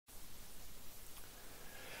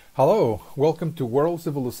Hello, welcome to World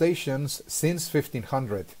Civilizations Since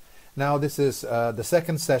 1500. Now this is the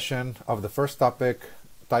second session of the first topic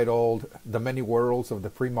titled The Many Worlds of the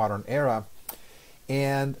Pre-Modern Era.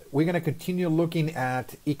 And we're going to continue looking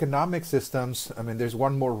at economic systems. I mean, there's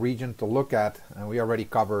one more region to look at. And we already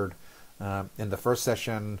covered in the first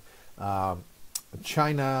session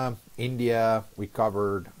China, India. We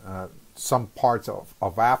covered some parts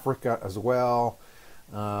of Africa as well.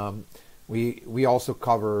 We also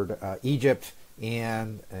covered Egypt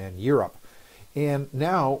and Europe. And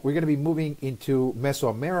now we're going to be moving into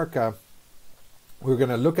Mesoamerica. We're going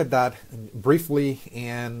to look at that briefly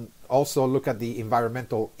and also look at the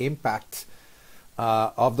environmental impact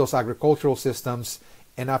of those agricultural systems.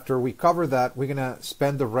 And after we cover that, we're going to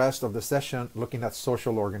spend the rest of the session looking at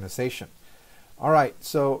social organization. All right,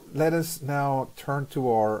 so let us now turn to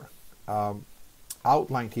our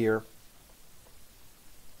outline here.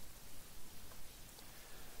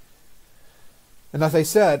 And as I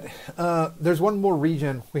said, there's one more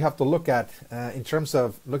region we have to look at in terms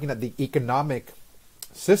of looking at the economic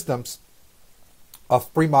systems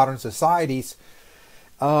of pre-modern societies.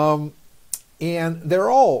 And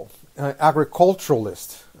they're all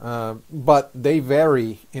agriculturalist, but they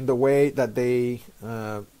vary in the way that they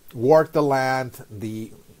work the land,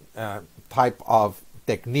 the type of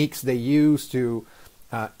techniques they use to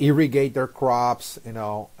irrigate their crops,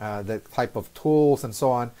 the type of tools and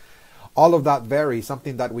so on. All of that varies,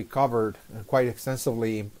 something that we covered quite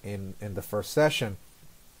extensively in the first session.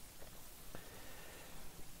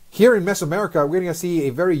 Here in Mesoamerica, we're going to see a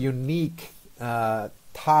very unique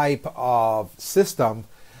type of system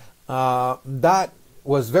that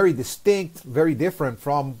was very distinct, very different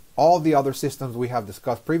from all the other systems we have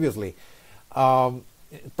discussed previously.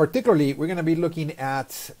 Particularly, we're going to be looking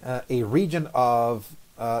at a region of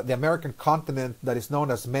the American continent that is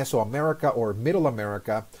known as Mesoamerica or Middle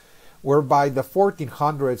America, where by the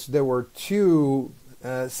 1400s there were two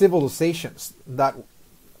civilizations that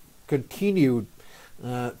continued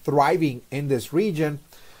thriving in this region.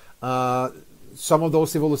 Some of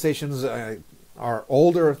those civilizations are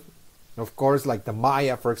older, of course, like the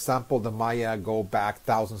Maya, for example. The Maya go back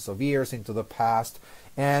thousands of years into the past.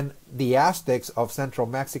 And the Aztecs of central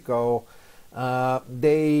Mexico,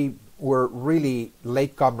 they were really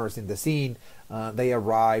latecomers in the scene. They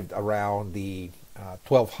arrived around the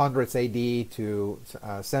 1200s AD to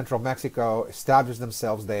central Mexico, established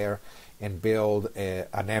themselves there, and build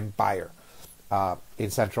an empire.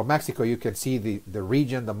 In central Mexico, you can see the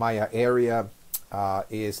region, the Maya area,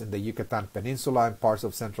 is in the Yucatan peninsula and parts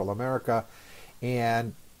of Central America,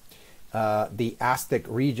 and the Aztec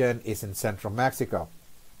region is in central Mexico.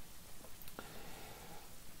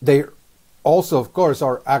 They also, of course,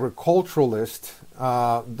 are agriculturalists.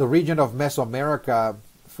 The region of Mesoamerica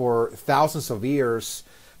for thousands of years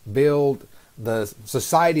build the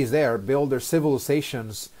societies there, build their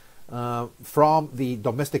civilizations from the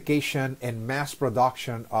domestication and mass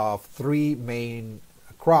production of three main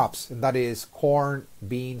crops, and that is corn,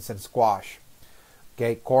 beans, and squash.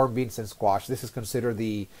 Okay, corn, beans, and squash. This is considered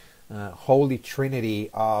the holy trinity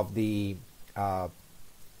of the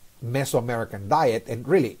Mesoamerican diet, and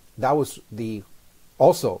really that was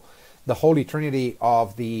also the holy trinity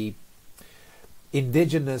of the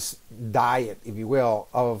indigenous diet, if you will,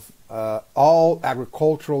 of all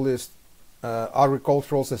agricultural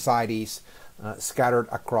societies scattered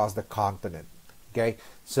across the continent. Okay,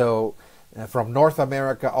 so from North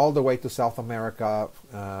America all the way to South America,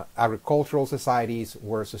 agricultural societies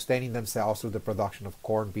were sustaining themselves through the production of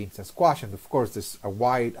corn, beans, and squash. And of course, there's a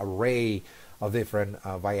wide array of different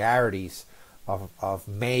varieties of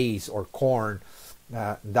maize or corn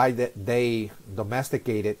that they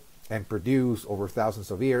domesticated and produce over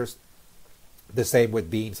thousands of years. The same with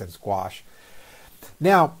beans and squash.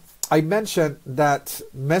 Now, I mentioned that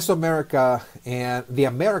Mesoamerica and the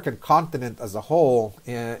American continent as a whole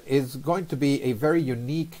is going to be a very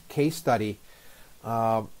unique case study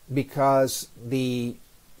because the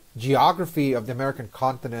geography of the American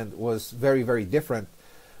continent was very, very different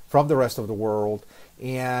from the rest of the world.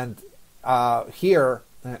 And here,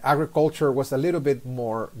 agriculture was a little bit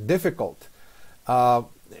more difficult.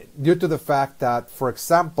 Due to the fact that, for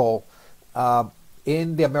example,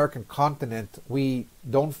 in the American continent, we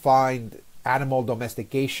don't find animal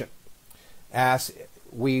domestication as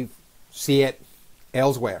we see it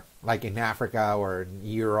elsewhere, like in Africa or in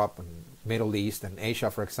Europe and Middle East and Asia,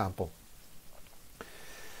 for example.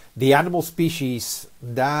 The animal species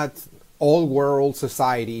that old world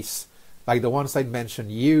societies, like the ones I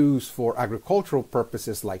mentioned, use for agricultural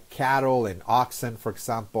purposes, like cattle and oxen, for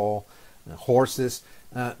example, horses,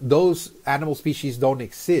 those animal species don't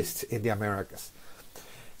exist in the Americas.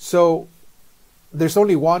 So there's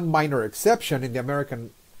only one minor exception in the American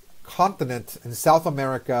continent. In South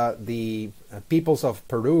America, the peoples of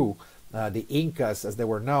Peru, the Incas as they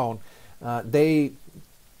were known, they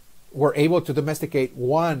were able to domesticate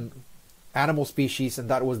one animal species, and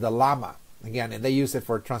that was the llama. Again, and they used it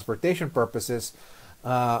for transportation purposes,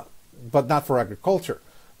 but not for agriculture.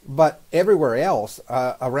 But everywhere else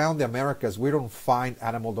around the Americas, we don't find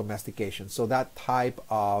animal domestication. So that type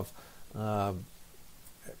of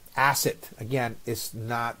asset, again, is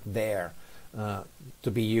not there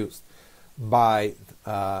to be used by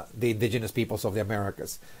the indigenous peoples of the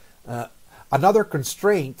Americas. Another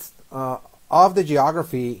constraint of the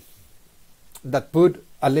geography that put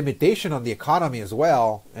a limitation on the economy as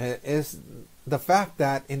well is the fact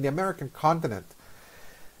that in the American continent,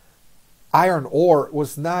 iron ore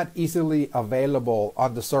was not easily available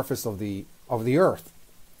on the surface of the earth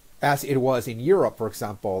as it was in Europe, for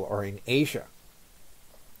example, or in Asia,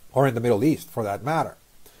 or in the Middle East for that matter.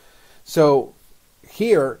 So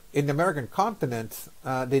here in the American continent,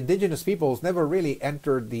 the indigenous peoples never really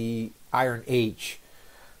entered the Iron Age.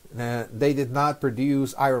 They did not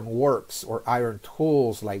produce iron works or iron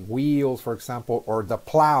tools like wheels, for example, or the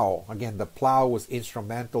plow. Again, the plow was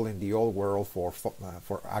instrumental in the old world for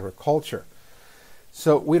agriculture.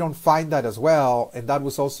 So we don't find that as well, and that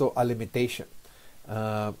was also a limitation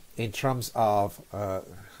in terms of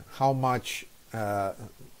how much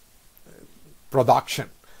production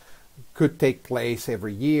could take place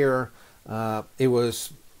every year. It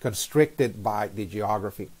was constricted by the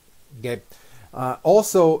geography. Okay.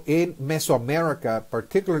 Also in Mesoamerica,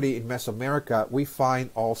 particularly in Mesoamerica, we find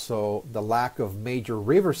also the lack of major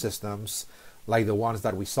river systems like the ones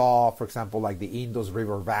that we saw, for example, like the Indus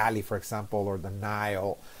River Valley, for example, or the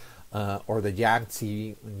Nile, or the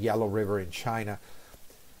Yangtze Yellow River in China.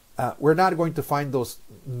 We're not going to find those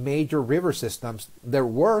major river systems. There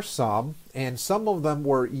were some, and some of them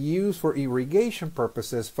were used for irrigation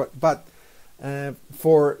purposes, but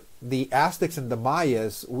for the Aztecs and the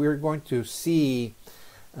Mayas, we're going to see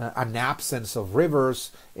an absence of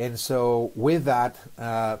rivers, and so with that,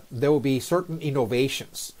 there will be certain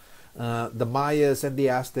innovations. The Mayas and the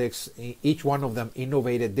Aztecs, each one of them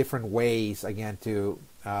innovated different ways, again, to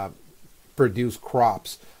produce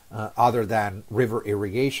crops other than river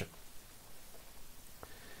irrigation.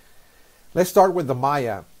 Let's start with the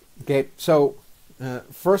Maya. Okay, so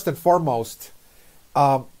first and foremost,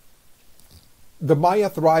 the Maya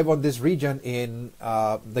thrive on this region in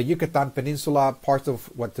the Yucatan Peninsula, parts of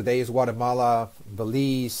what today is Guatemala,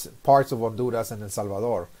 Belize, parts of Honduras, and El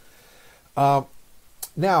Salvador.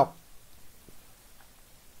 Now,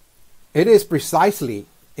 it is precisely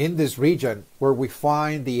in this region where we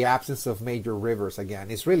find the absence of major rivers again.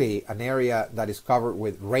 It's really an area that is covered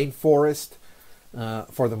with rainforest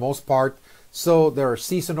for the most part. So there are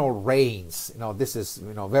seasonal rains. This is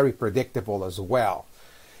very predictable as well.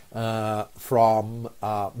 From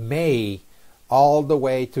May all the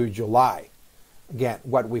way to July. Again,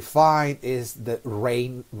 what we find is the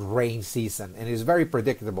rain season, and it's very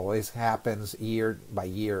predictable. It happens year by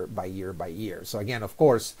year by year by year. So again, of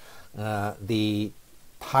course, the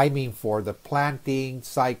timing for the planting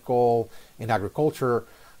cycle in agriculture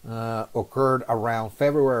occurred around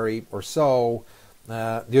February or so,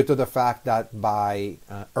 due to the fact that by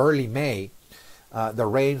early May, the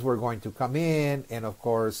rains were going to come in and, of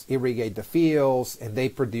course, irrigate the fields, and they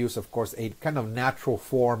produce, of course, a kind of natural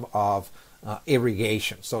form of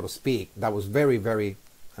irrigation, so to speak, that was very, very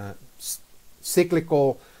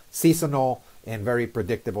cyclical, seasonal, and very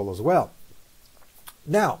predictable as well.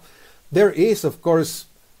 Now, there is, of course,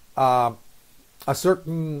 a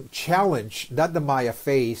certain challenge that the Maya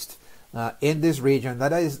faced in this region,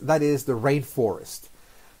 that is the rainforest.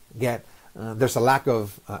 Again, there's a lack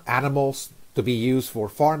of animals to be used for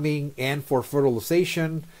farming and for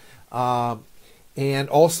fertilization, and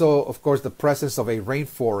also, of course, the presence of a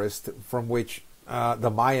rainforest from which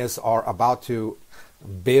the Mayas are about to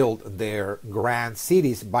build their grand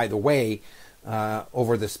cities, by the way,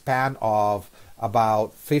 over the span of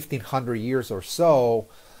about 1,500 years or so.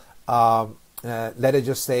 Let us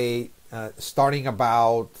just say, starting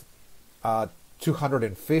about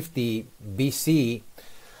 250 BC,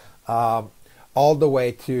 all the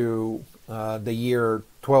way to the year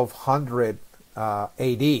 1200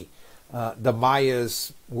 AD, the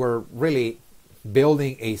Mayas were really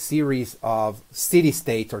building a series of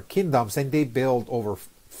city-states or kingdoms, and they built over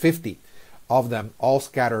 50 of them, all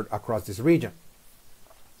scattered across this region.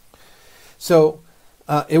 So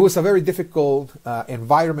it was a very difficult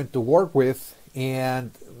environment to work with,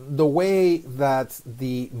 and the way that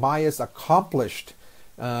the Mayas accomplished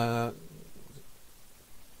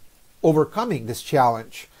overcoming this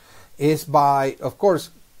challenge is by, of course,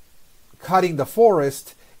 cutting the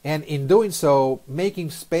forest, and in doing so, making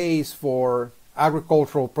space for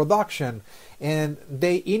agricultural production. And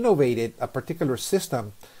they innovated a particular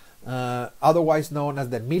system, otherwise known as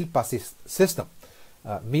the milpa system,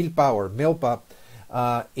 milpa or milpa,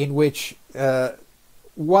 in which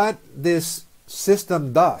what this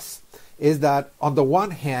system does is that on the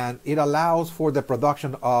one hand, it allows for the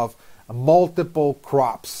production of multiple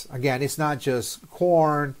crops. Again, it's not just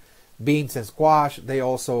corn, beans, and squash. They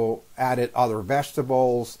also added other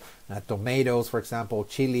vegetables, tomatoes, for example,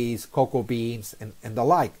 chilies, cocoa beans, and the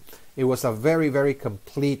like. It was a very, very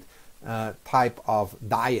complete type of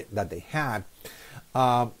diet that they had.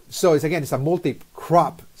 So it's a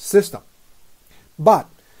multi-crop system. But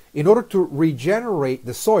in order to regenerate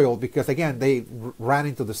the soil, because again, they ran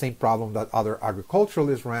into the same problem that other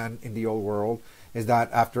agriculturalists ran in the old world, is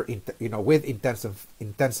that after, with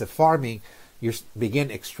intensive farming, you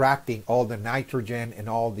begin extracting all the nitrogen and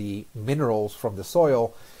all the minerals from the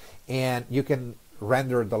soil, and you can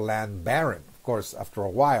render the land barren, of course, after a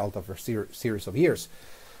while, after a series of years.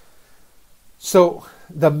 So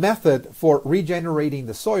the method for regenerating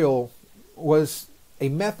the soil was a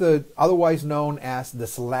method otherwise known as the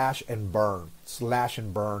slash and burn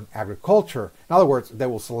agriculture. In other words, they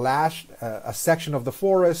will slash a section of the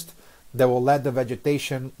forest, they will let the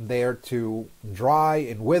vegetation there to dry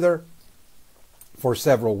and wither for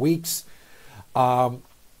several weeks. And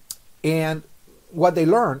what they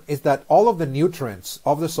learn is that all of the nutrients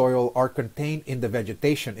of the soil are contained in the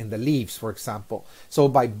vegetation, in the leaves, for example. So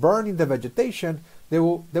by burning the vegetation, they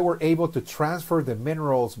were able to transfer the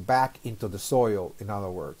minerals back into the soil, in other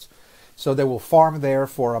words. So they will farm there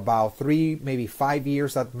for about 3, maybe 5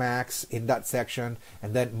 years at max in that section,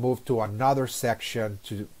 and then move to another section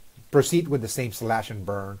to proceed with the same slash and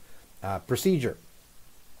burn procedure.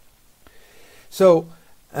 So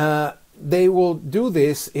they will do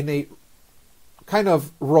this in a kind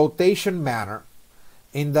of rotation manner,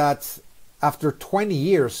 in that after 20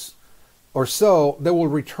 years or so, they will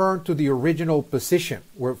return to the original position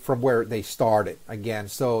from where they started again.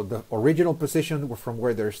 So the original position from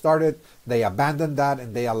where they started, they abandoned that,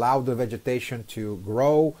 and they allowed the vegetation to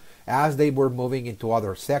grow as they were moving into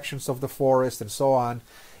other sections of the forest and so on.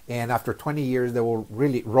 And after 20 years, they will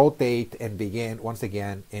really rotate and begin once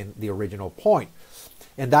again in the original point.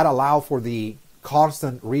 And that allowed for the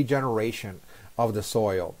constant regeneration of the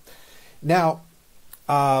soil. Now,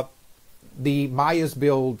 the Mayas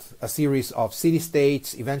built a series of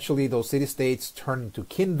city-states. Eventually, those city-states turned into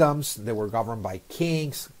kingdoms. They were governed by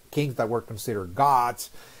kings that were considered gods.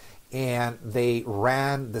 And they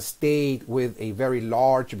ran the state with a very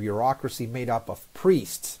large bureaucracy made up of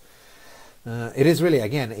priests. It is really,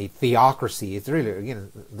 again, a theocracy. It's really,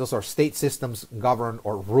 again, those are state systems governed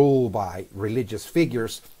or ruled by religious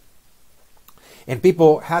figures. And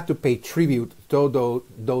people had to pay tribute to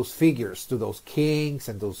those figures, to those kings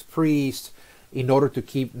and those priests, in order to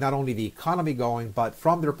keep not only the economy going, but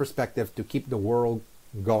from their perspective, to keep the world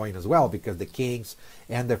going as well, because the kings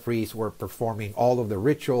and the priests were performing all of the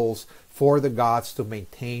rituals for the gods to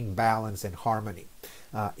maintain balance and harmony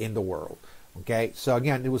in the world. Okay, so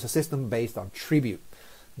again, it was a system based on tribute.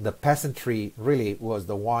 The peasantry really was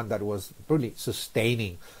the one that was really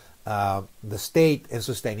sustaining the state and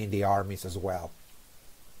sustaining the armies as well.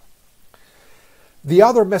 The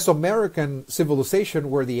other Mesoamerican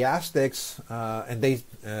civilization were the Aztecs, and they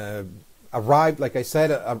arrived, like I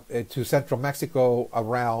said, to central Mexico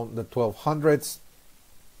around the 1200s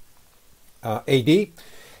AD,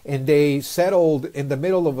 and they settled in the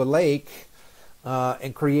middle of a lake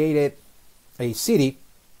and created a city.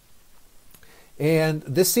 And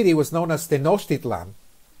this city was known as Tenochtitlan.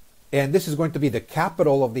 And this is going to be the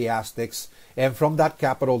capital of the Aztecs. And from that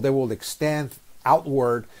capital, they will extend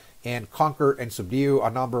outward and conquer and subdue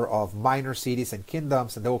a number of minor cities and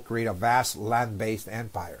kingdoms, and they will create a vast land-based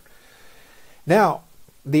empire. Now,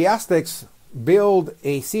 the Aztecs built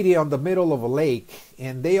a city on the middle of a lake,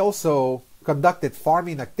 and they also conducted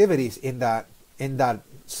farming activities in that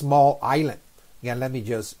small island. Again, let me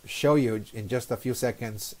just show you in just a few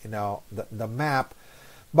seconds, the map.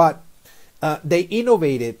 But they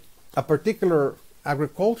innovated a particular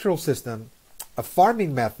agricultural system, a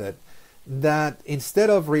farming method, that instead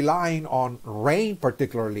of relying on rain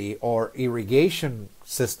particularly, or irrigation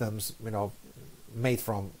systems, made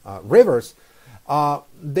from rivers,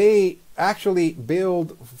 they actually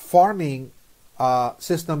build farming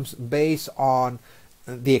systems based on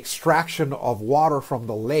the extraction of water from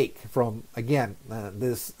the lake, from, again,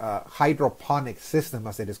 this hydroponic system,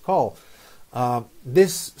 as it is called.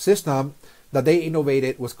 This system that they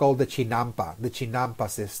innovated was called the Chinampa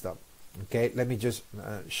system. Okay, let me just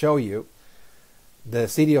show you the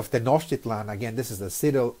city of Tenochtitlan. Again, this is the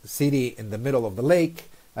city in the middle of the lake.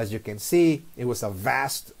 As you can see, it was a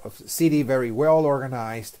vast city, very well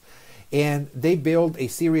organized, and they built a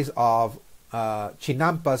series of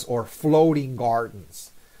chinampas, or floating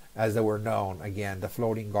gardens, as they were known. Again, the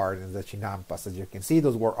floating gardens, the chinampas. As you can see,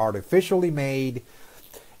 those were artificially made.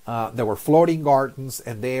 There were floating gardens,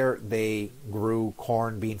 and there they grew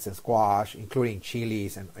corn, beans, and squash, including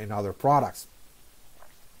chilies and other products.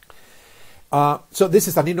 So this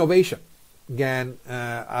is an innovation. Again,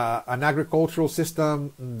 an agricultural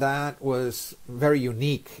system that was very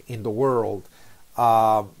unique in the world.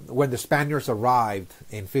 When the Spaniards arrived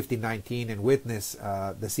in 1519 and witnessed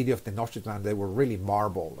the city of Tenochtitlan, they were really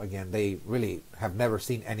marveled. Again, they really have never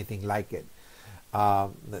seen anything like it.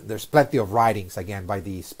 There's plenty of writings, again, by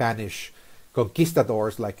the Spanish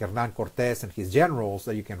conquistadors like Hernán Cortés and his generals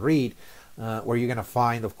that you can read, where you're going to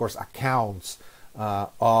find, of course, accounts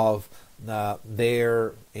of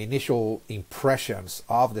their initial impressions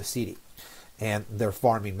of the city and their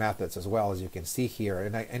farming methods, as well, as you can see here.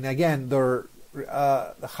 And again, they're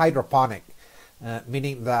hydroponic,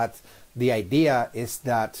 meaning that the idea is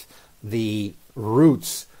that the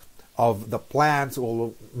roots of the plants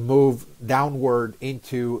will move downward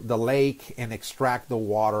into the lake and extract the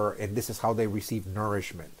water, and this is how they receive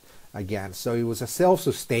nourishment. Again, so it was a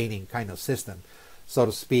self-sustaining kind of system, so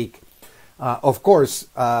to speak. Of course,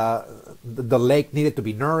 the lake needed to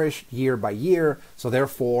be nourished year by year, so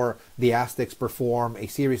therefore the Aztecs performed a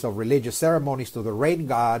series of religious ceremonies to the rain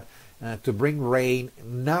god to bring rain,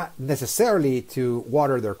 not necessarily to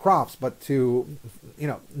water their crops, but to,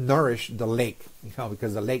 nourish the lake,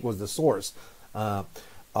 because the lake was the source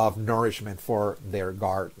of nourishment for their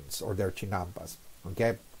gardens or their chinampas.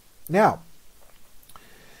 Okay, now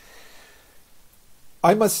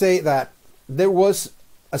I must say that there was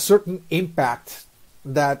a certain impact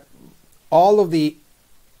that all of the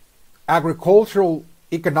agricultural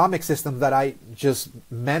economic system that I just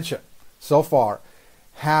mentioned so far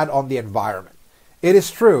had on the environment. It is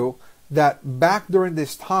true that back during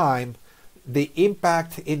this time, the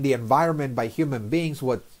impact in the environment by human beings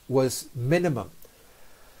was minimum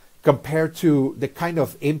compared to the kind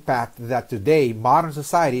of impact that today modern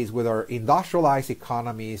societies with our industrialized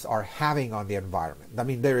economies are having on the environment. I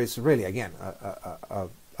mean, there is really, again,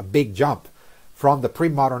 a big jump from the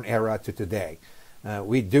pre-modern era to today.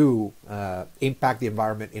 We do impact the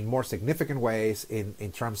environment in more significant ways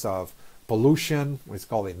in terms of pollution, it's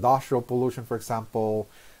called industrial pollution, for example,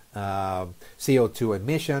 CO2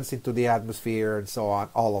 emissions into the atmosphere, and so on,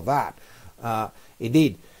 all of that.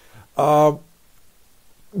 Indeed.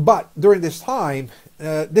 But during this time,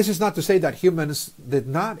 this is not to say that humans did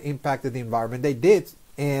not impact the environment. They did,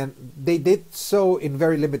 and they did so in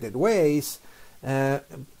very limited ways,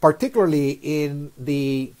 particularly in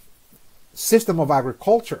the system of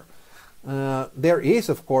agriculture. There is,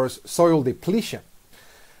 of course, soil depletion.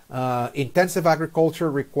 Intensive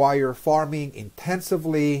agriculture required farming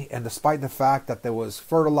intensively, and despite the fact that there was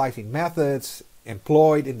fertilizing methods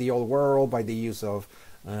employed in the old world by the use of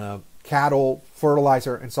cattle,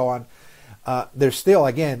 fertilizer, and so on, they're still,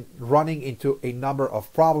 again, running into a number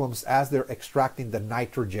of problems as they're extracting the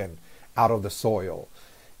nitrogen out of the soil.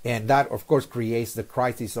 And that, of course, creates the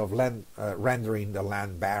crisis of rendering the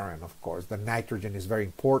land barren, of course. The nitrogen is very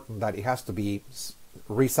important, that it has to be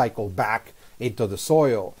recycled back into the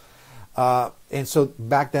soil. And so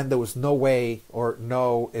back then there was no way or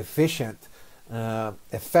no efficient,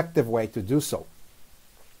 effective way to do so.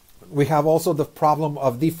 We have also the problem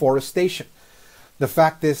of deforestation. The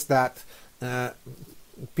fact is that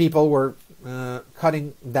people were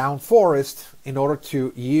cutting down forests in order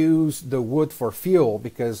to use the wood for fuel,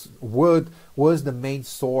 because wood was the main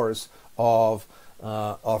source of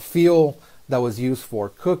fuel that was used for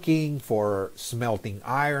cooking, for smelting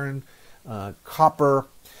iron, copper,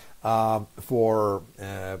 for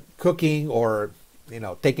cooking, or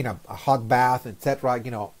taking a hot bath, etc.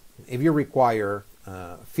 If you require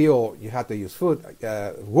fuel, you have to use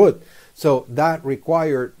wood. So that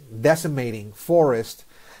required decimating forest,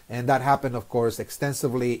 and that happened, of course,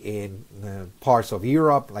 extensively in parts of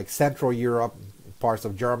Europe, like Central Europe, parts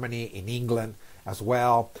of Germany, in England as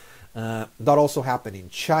well. That also happened in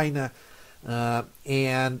China,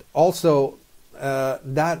 and also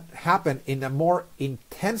that happened in a more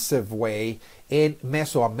intensive way in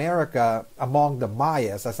Mesoamerica among the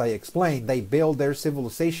Mayas. As I explained, they built their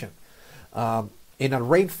civilization in a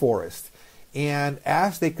rainforest, and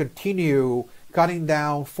as they continue cutting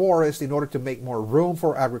down forests in order to make more room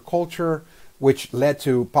for agriculture, which led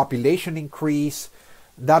to population increase,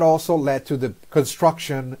 that also led to the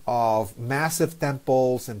construction of massive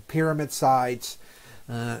temples and pyramid sites.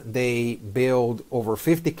 They build over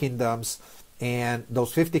 50 kingdoms, and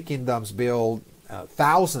those 50 kingdoms build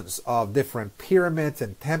thousands of different pyramids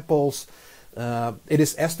and temples. It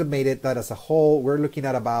is estimated that as a whole, we're looking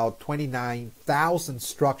at about 29,000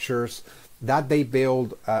 structures that they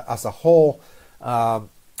build as a whole.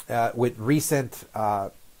 With recent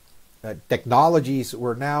technologies,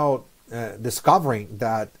 we're now discovering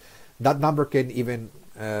that that number can even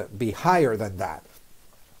be higher than that.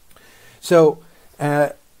 So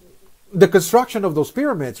the construction of those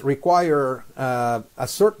pyramids require a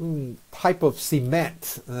certain type of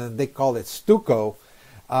cement. They call it stucco.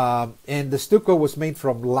 And the stucco was made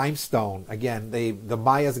from limestone. Again, the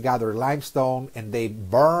Mayas gathered limestone and they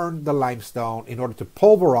burned the limestone in order to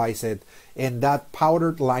pulverize it. And that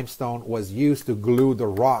powdered limestone was used to glue the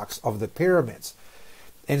rocks of the pyramids.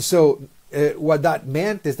 And so what that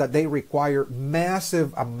meant is that they require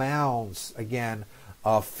massive amounts, again,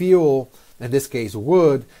 of fuel, in this case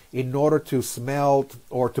wood, in order to smelt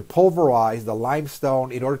or to pulverize the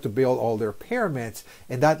limestone in order to build all their pyramids.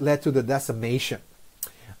 And that led to the decimation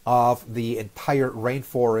of the entire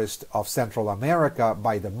rainforest of Central America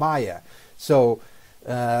by the Maya. So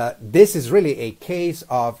this is really a case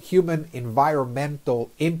of human environmental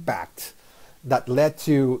impact that led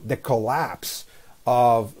to the collapse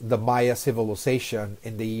of the Maya civilization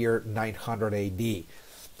in the year 900 AD.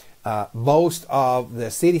 Most of the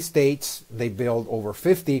city-states, they built over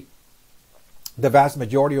 50. The vast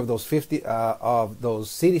majority of those 50 of those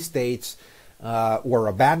city-states were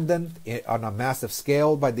abandoned on a massive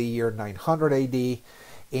scale by the year 900 AD,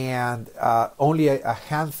 and only a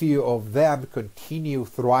handful of them continue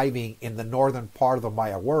thriving in the northern part of the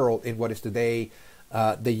Maya world, in what is today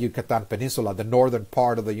the Yucatan Peninsula, the northern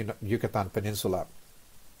part of the Yucatan Peninsula.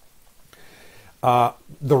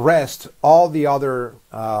 The rest, all the other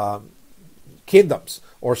kingdoms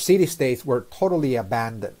or city-states were totally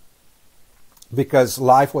abandoned because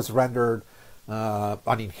life was rendered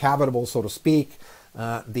uninhabitable, so to speak.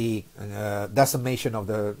 The decimation of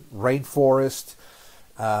the rainforest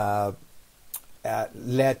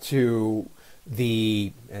led to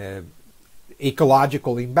the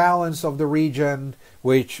ecological imbalance of the region,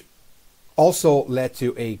 which also led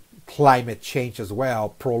to a climate change as well,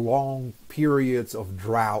 prolonged periods of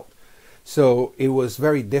drought. So it was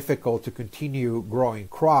very difficult to continue growing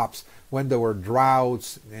crops when there were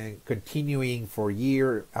droughts and continuing for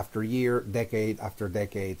year after year, decade after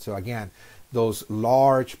decade. So again, those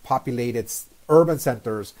large populated urban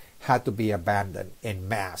centers had to be abandoned en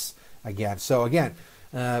masse again. So again,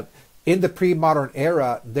 in the pre-modern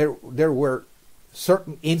era, there were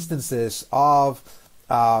certain instances of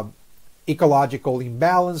ecological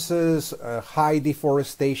imbalances, high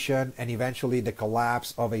deforestation, and eventually the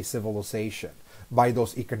collapse of a civilization by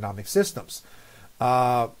those economic systems.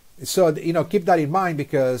 So, keep that in mind,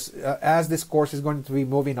 because as this course is going to be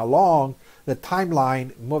moving along, the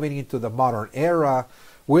timeline moving into the modern era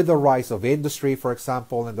with the rise of industry, for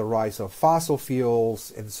example, and the rise of fossil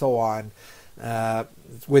fuels and so on,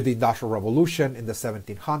 with the Industrial Revolution in the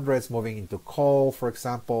 1700s, moving into coal, for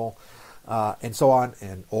example, and so on,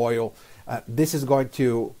 and oil. This is going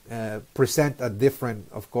to present a different,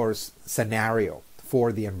 of course, scenario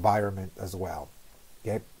for the environment as well.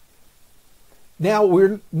 Okay. Now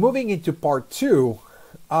we're moving into part two,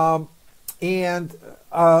 and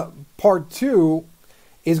part two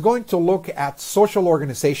is going to look at social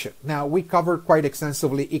organization. Now, we covered quite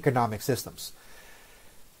extensively economic systems,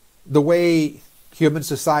 the way human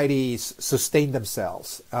societies sustain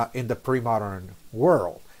themselves in the pre-modern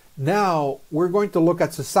world. Now, we're going to look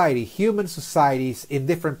at human societies in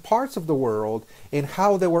different parts of the world and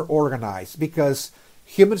how they were organized, because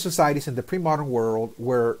human societies in the pre-modern world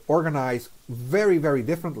were organized very, very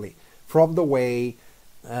differently from the way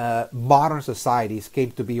modern societies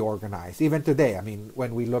came to be organized. Even today, I mean,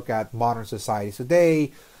 when we look at modern societies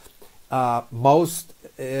today, most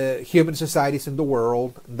human societies in the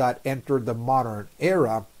world that entered the modern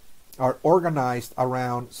era are organized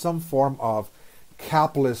around some form of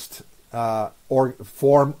capitalist or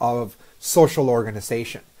form of social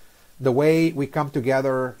organization. The way we come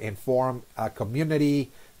together and form a community,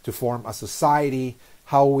 to form a society,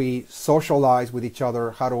 how we socialize with each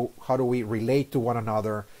other, how do we relate to one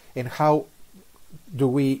another, and how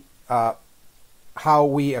we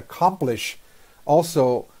accomplish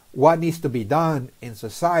also what needs to be done in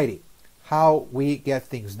society, how we get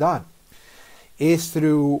things done, is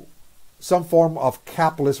through some form of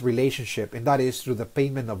capitalist relationship, and that is through the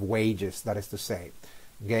payment of wages, that is to say.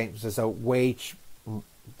 Okay, so it's a wage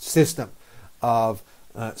system of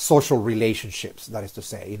social relationships. That is to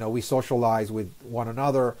say, we socialize with one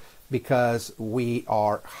another because we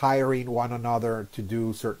are hiring one another to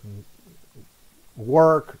do certain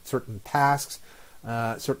work, certain tasks,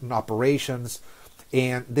 certain operations,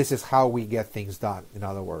 and this is how we get things done. In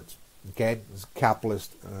other words, okay, it's a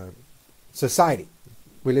capitalist society.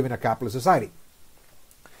 We live in a capitalist society.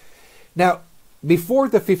 Now, before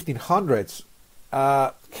the 1500s,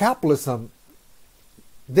 capitalism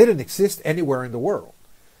didn't exist anywhere in the world.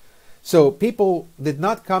 So people did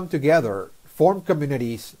not come together, form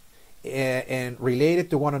communities, and related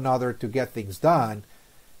to one another to get things done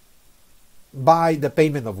by the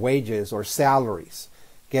payment of wages or salaries.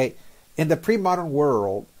 Okay, in the pre-modern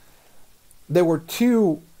world, there were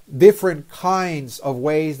two different kinds of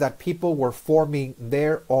ways that people were forming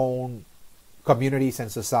their own communities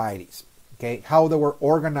and societies. Okay, how they were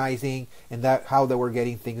organizing and how they were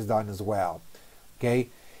getting things done as well. Okay,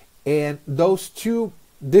 and those two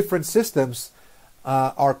different systems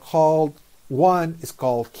are called, one is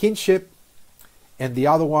called kinship and the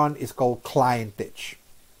other one is called clientage.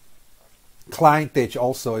 Clientage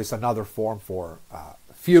also is another form for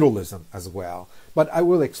feudalism as well, but I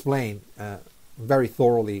will explain very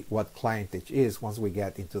thoroughly what clientage is once we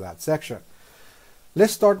get into that section.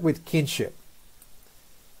 Let's start with kinship.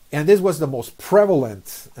 And this was the most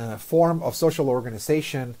prevalent form of social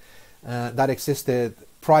organization that existed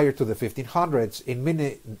prior to the 1500s in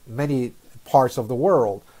many parts of the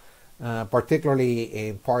world, particularly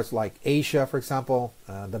in parts like Asia, for example,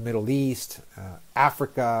 the Middle East,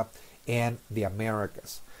 Africa, and the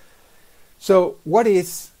Americas. So what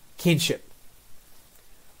is kinship?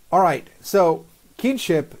 All right, so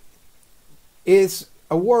kinship is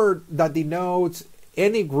a word that denotes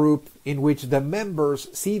any group in which the members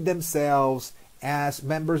see themselves as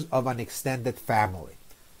members of an extended family.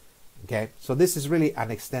 Okay, so this is really an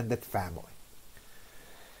extended family.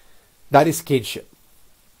 That is kinship,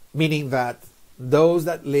 meaning that those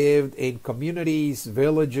that lived in communities,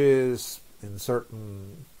 villages, in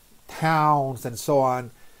certain towns, and so on,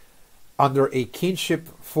 under a kinship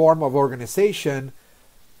form of organization,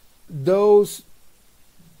 those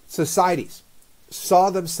societies saw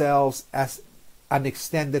themselves as an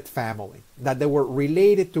extended family, that they were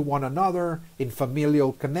related to one another in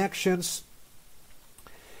familial connections,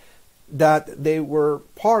 that they were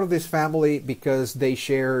part of this family because they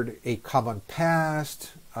shared a common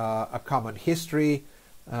past, a common history,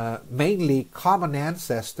 mainly common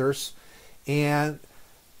ancestors, and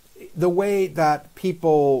the way that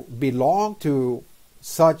people belong to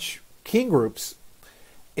such kin groups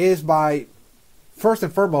is by, first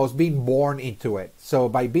and foremost, being born into it. So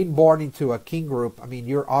by being born into a kin group, I mean,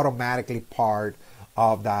 you're automatically part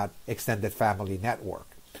of that extended family network.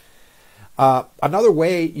 Another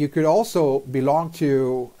way you could also belong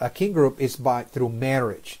to a kin group is through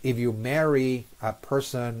marriage. If you marry a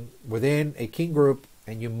person within a kin group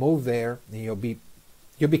and you move there, then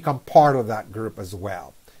you become part of that group as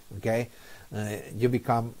well. Okay, you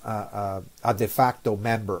become a de facto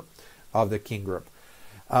member of the kin group.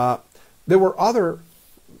 There were other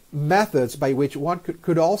methods by which one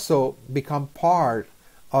could also become part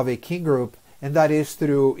of a kin group, and that is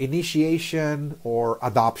through initiation or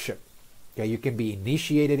adoption. Okay, you can be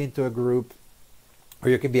initiated into a group, or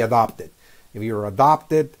you can be adopted. If you're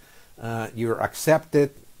adopted, you're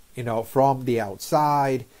accepted, from the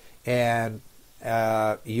outside, and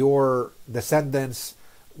your descendants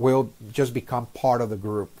will just become part of the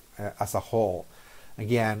group as a whole.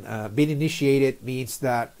 Again, being initiated means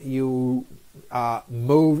that you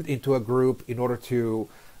moved into a group in order to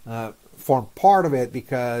form part of it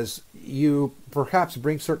because you perhaps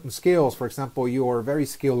bring certain skills. For example, you are a very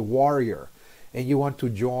skilled warrior and you want to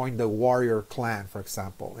join the warrior clan, for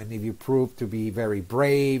example. And if you prove to be very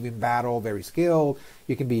brave in battle, very skilled,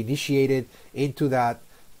 you can be initiated into that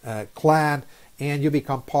clan and you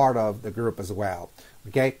become part of the group as well.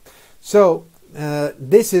 Okay, so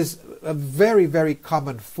this is a very, very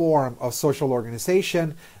common form of social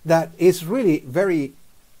organization that is really very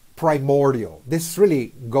primordial. This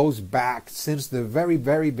really goes back since the very,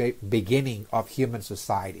 very beginning of human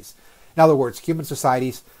societies. In other words, human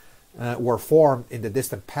societies were formed in the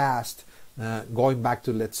distant past, going back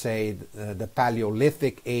to, let's say, the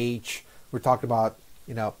Paleolithic age. We're talking about,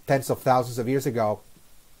 tens of thousands of years ago,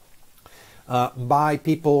 by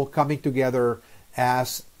people coming together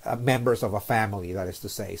as members of a family, that is to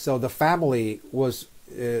say. So the family was,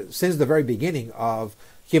 since the very beginning of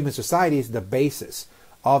human societies, the basis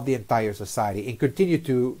of the entire society, and continue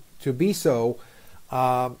to be so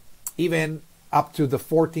even up to the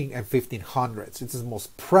 14 and 1500s. It's the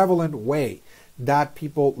most prevalent way that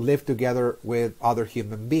people live together with other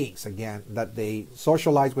human beings. Again, that they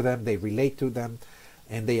socialize with them, they relate to them,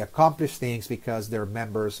 and they accomplish things because they're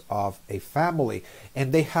members of a family.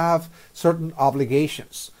 And they have certain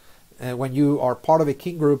obligations. When you are part of a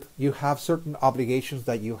kin group, you have certain obligations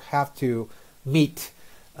that you have to meet.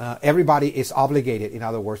 Everybody is obligated, in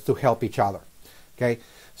other words, to help each other. Okay?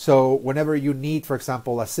 So whenever you need, for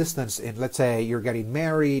example, assistance in, let's say you're getting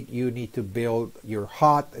married, you need to build your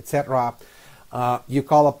hut, etc., you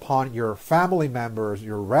call upon your family members,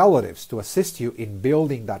 your relatives, to assist you in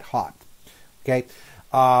building that hut. Okay?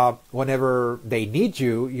 Whenever they need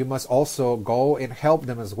you, you must also go and help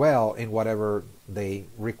them as well in whatever they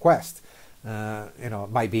request. It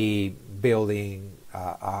might be building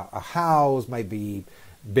a house, might be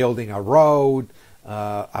building a road,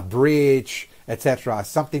 a bridge, etc.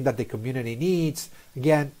 Something that the community needs.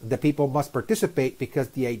 Again, the people must participate, because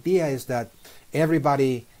the idea is that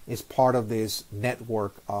everybody is part of this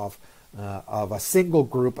network of a single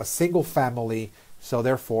group, a single family. So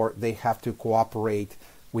therefore, they have to cooperate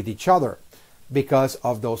with each other because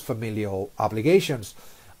of those familial obligations.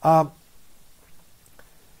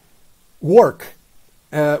 Work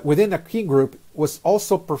within a kin group was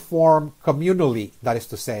also performed communally, that is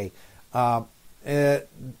to say,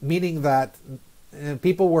 meaning that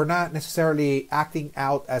people were not necessarily acting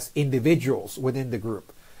out as individuals within the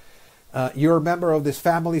group. You're a member of this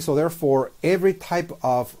family, so therefore every type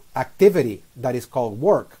of activity that is called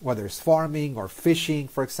work, whether it's farming or fishing,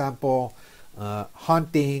 for example,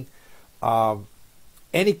 hunting,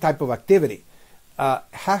 any type of activity,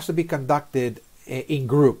 has to be conducted in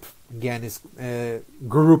group. Again, it's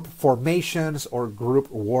group formations or group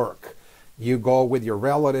work. You go with your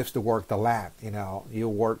relatives to work the land. You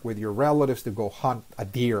work with your relatives to go hunt a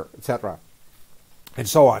deer, etc., and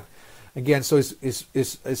so on. Again, so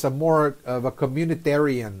it's a more of a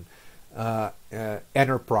communitarian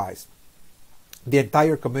enterprise. The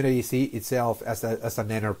entire community sees itself as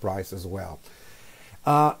an enterprise as well.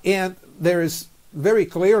 And there is very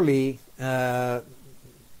clearly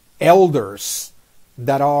elders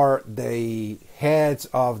that are the heads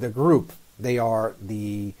of the group. They are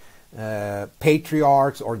the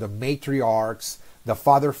patriarchs or the matriarchs, the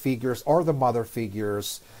father figures or the mother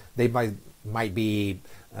figures. They might be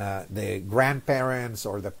the grandparents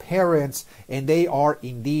or the parents, and they are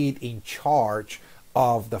indeed in charge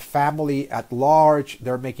of the family at large.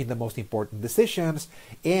 They're making the most important decisions,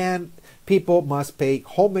 and people must pay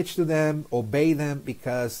homage to them, obey them,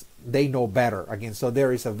 because they know better. Again, so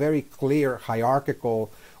there is a very clear hierarchical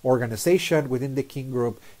organization within the kin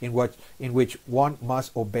group in which one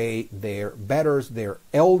must obey their betters, their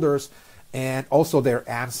elders, and also their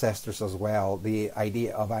ancestors as well. The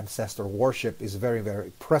idea of ancestor worship is very,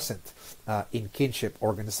 very present in kinship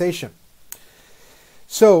organization.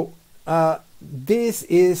 So this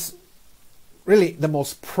is really the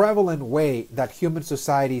most prevalent way that human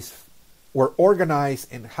societies were organized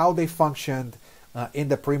and how they functioned in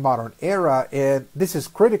the pre-modern era. And this is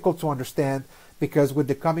critical to understand, because with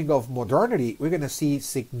the coming of modernity, we're going to see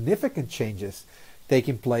significant changes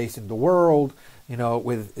taking place in the world,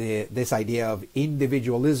 with this idea of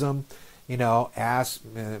individualism, as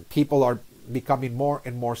people are becoming more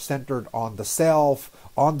and more centered on the self,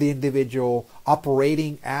 on the individual,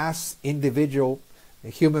 operating as individual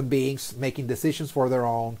human beings, making decisions for their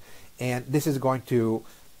own. And this is going to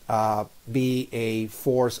be a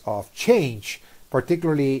force of change,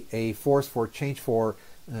 particularly a force for change for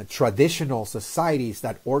traditional societies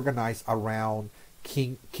that organize around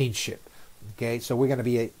kinship. Okay, so we're going to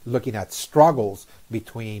be looking at struggles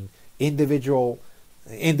between individualism,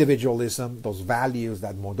 those values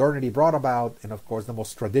that modernity brought about, and of course the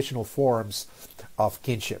most traditional forms of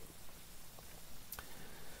kinship.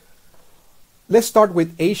 Let's start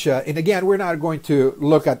with Asia, and again, we're not going to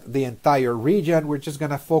look at the entire region. We're just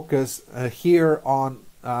going to focus here on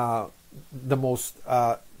the most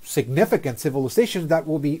significant civilizations that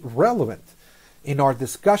will be relevant in our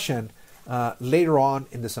discussion later on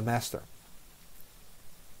in the semester.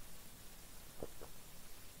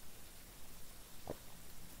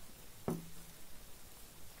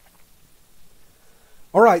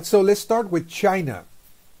 All right, so let's start with China.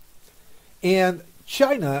 And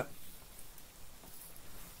China,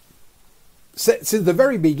 since the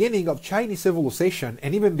very beginning of Chinese civilization,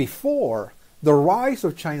 and even before the rise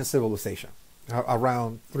of Chinese civilization,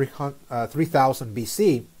 around 3000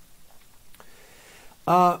 BC,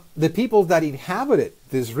 the people that inhabited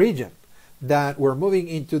this region, that were moving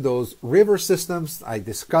into those river systems I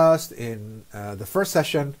discussed in the first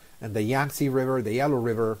session, and the Yangtze River, the Yellow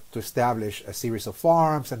River, to establish a series of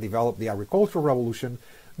farms and develop the agricultural revolution,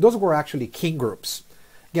 those were actually kin groups.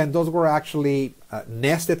 Again, those were actually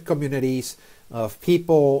nested communities of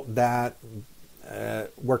people that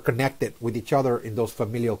were connected with each other in those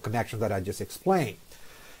familial connections that I just explained.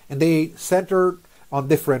 And they centered on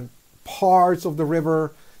different parts of the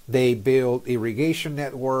river. They built irrigation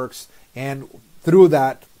networks, and through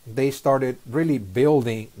that, they started really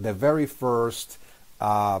building the very first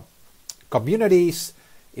communities,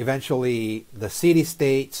 eventually the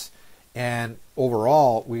city-states, and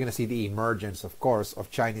overall, we're going to see the emergence, of course,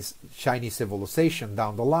 of Chinese civilization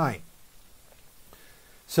down the line.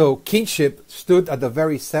 So kinship stood at the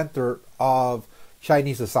very center of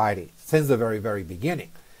Chinese society since the very, very beginning.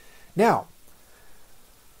 Now,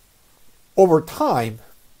 over time,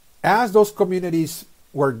 as those communities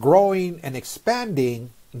were growing and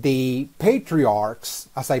expanding, the patriarchs,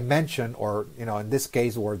 as I mentioned, or in this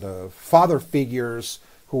case, were the father figures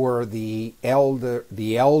who were the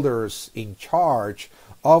elders in charge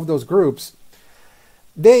of those groups,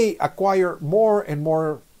 they acquire more and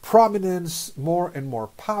more prominence, more and more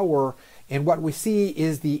power, and what we see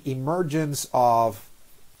is the emergence of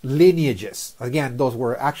lineages. Again, those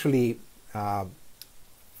were actually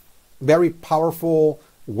very powerful,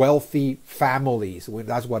 wealthy families.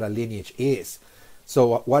 That's what a lineage is.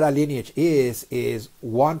 So what a lineage is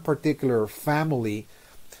one particular family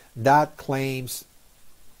that claims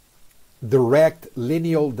direct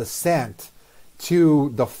lineal descent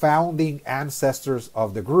to the founding ancestors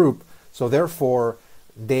of the group. So therefore,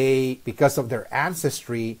 because of their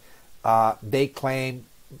ancestry, they claim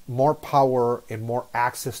more power and more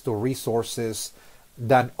access to resources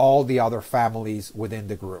than all the other families within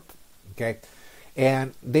the group. Okay,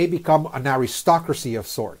 and they become an aristocracy of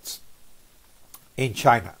sorts in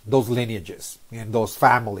China, those lineages and those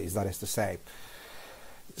families, that is to say.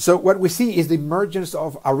 So what we see is the emergence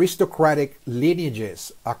of aristocratic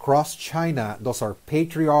lineages across China. Those are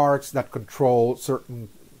patriarchs that control certain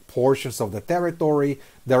portions of the territory.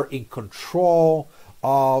 They're in control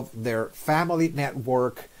of their family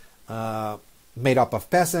network made up of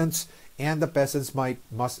peasants, and the peasants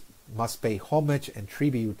must pay homage and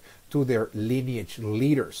tribute to their lineage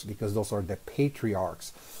leaders, because those are the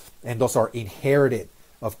patriarchs, and those are inherited,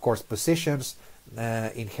 of course, positions.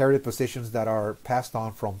 Inherited positions that are passed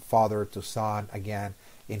on from father to son, again,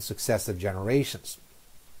 in successive generations.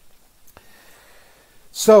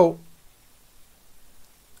 So,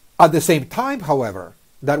 at the same time, however,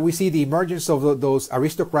 that we see the emergence of those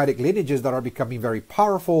aristocratic lineages that are becoming very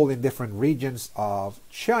powerful in different regions of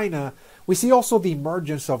China, we see also the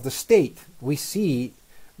emergence of the state. We see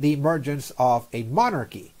the emergence of a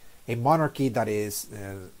monarchy that is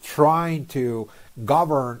trying to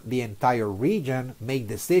govern the entire region, make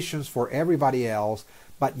decisions for everybody else,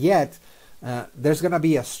 but yet there's going to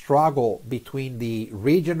be a struggle between the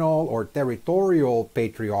regional or territorial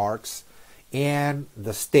patriarchs and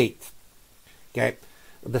the state. Okay,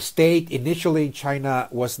 the state initially in China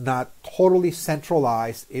was not totally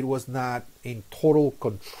centralized. It was not in total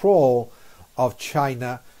control of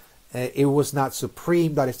China. It was not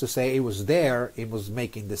supreme, that is to say, it was there. It was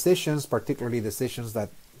making decisions, particularly decisions that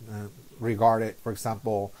regarded, for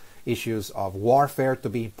example, issues of warfare to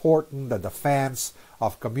be important, the defense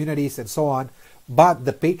of communities, and so on. But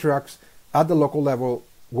the patriarchs at the local level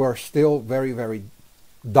were still very, very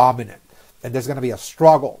dominant. And there's going to be a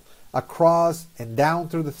struggle across and down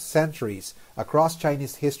through the centuries, across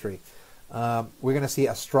Chinese history. We're going to see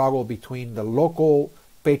a struggle between the local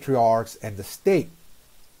patriarchs and the state.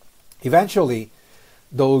 Eventually,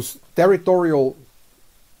 those territorial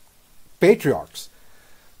patriarchs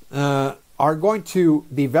are going to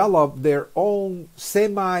develop their own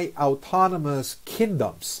semi-autonomous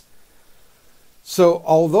kingdoms. So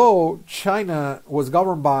although China was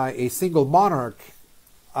governed by a single monarch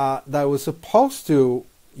that was supposed to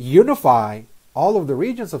unify all of the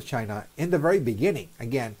regions of China in the very beginning,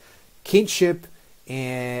 again, kinship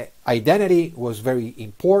and identity was very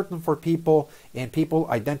important for people, and people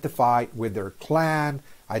identified with their clan,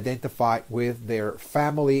 identified with their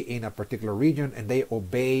family in a particular region, and they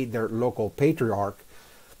obeyed their local patriarch.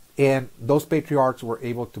 And those patriarchs were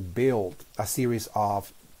able to build a series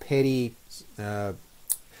of petty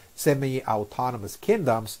semi-autonomous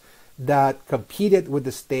kingdoms that competed with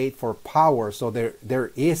the state for power. So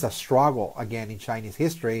there is a struggle, again, in Chinese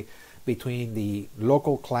history between the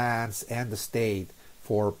local clans and the state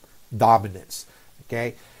for dominance.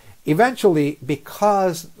 Okay, eventually,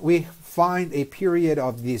 because we find a period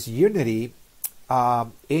of this unity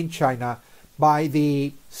in China by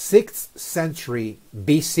the 6th century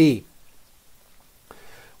BC,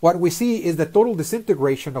 what we see is the total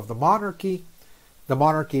disintegration of the monarchy. The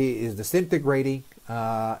monarchy is disintegrating.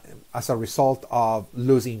 as a result of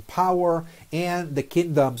losing power and the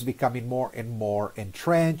kingdoms becoming more and more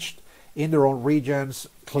entrenched in their own regions,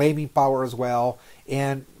 claiming power as well.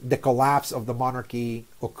 And the collapse of the monarchy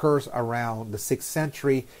occurs around the 6th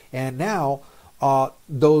century. And now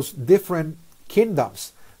those different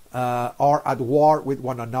kingdoms are at war with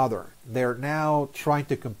one another. They're now trying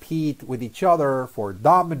to compete with each other for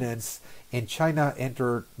dominance. And China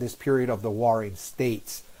entered this period of the Warring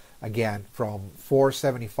States, again, from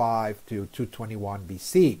 475 to 221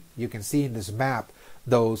 BC. You can see in this map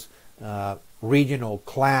those regional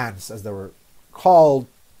clans, as they were called.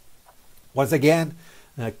 Once again,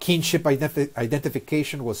 kinship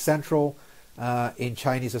identification was central in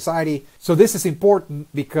Chinese society. So this is important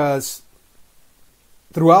because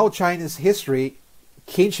throughout China's history,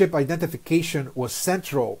 kinship identification was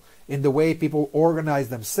central in the way people organize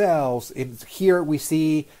themselves. And here we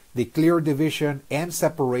see the clear division and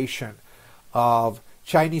separation of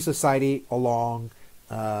Chinese society along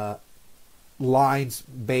lines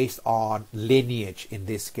based on lineage. In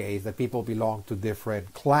this case, that people belong to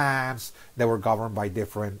different clans that were governed by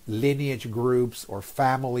different lineage groups or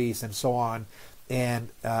families and so on. And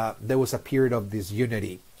there was a period of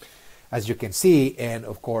disunity, as you can see, and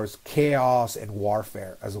of course chaos and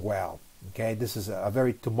warfare as well. Okay, this is a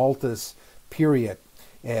very tumultuous period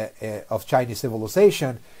of Chinese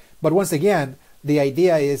civilization. But once again, the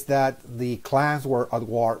idea is that the clans were at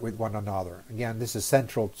war with one another. Again, this is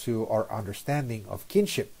central to our understanding of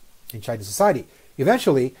kinship in Chinese society.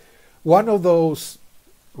 Eventually, one of those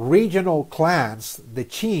regional clans, the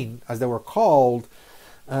Qin, as they were called,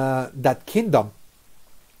 that kingdom,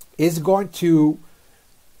 is going to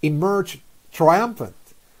emerge triumphant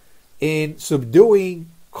in subduing,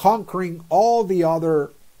 conquering all the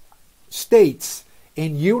other states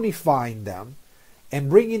and unifying them and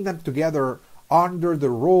bringing them together under the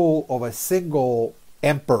rule of a single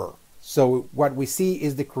emperor. So what we see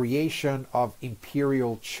is the creation of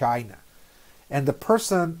imperial China. And the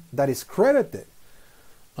person that is credited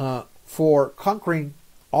for conquering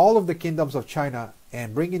all of the kingdoms of China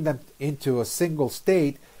and bringing them into a single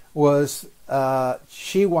state was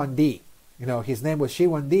Shi Huangdi. You know, his name was Shi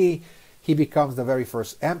Huangdi. He becomes the very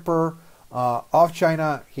first emperor of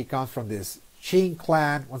China. He comes from this Qin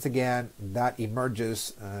clan, once again, that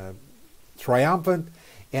emerges triumphant.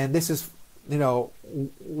 And this is, you know,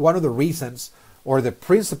 one of the reasons, or the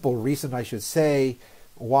principal reason, I should say,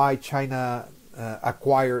 why China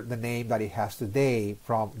acquired the name that it has today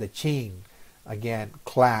from the Qin, again,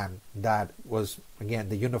 clan that was, again,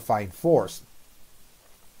 the unifying force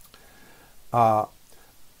of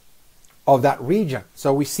that region.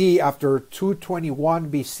 So we see after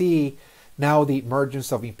 221 BC, now the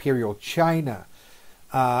emergence of imperial China.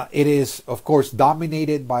 It is, of course,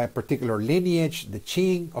 dominated by a particular lineage, the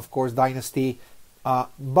Qing, of course, dynasty.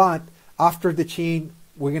 But after the Qing,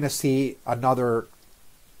 we're going to see another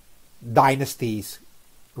dynasties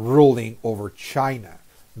ruling over China.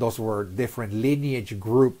 Those were different lineage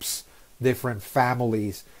groups, different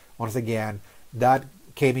families, once again, that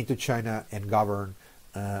came into China and governed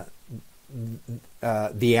the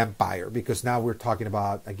empire, because now we're talking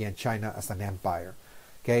about, again, China as an empire.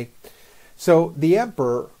 Okay, so the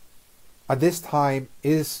emperor at this time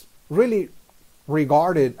is really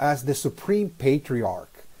regarded as the supreme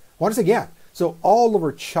patriarch. Once again, so all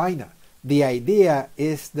over China, the idea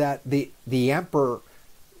is that the emperor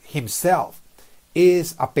himself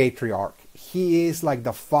is a patriarch. He is like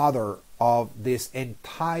the father of this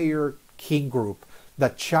entire king group,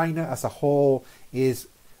 that China as a whole is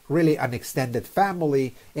really an extended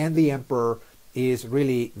family, and the emperor is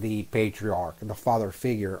really the patriarch, the father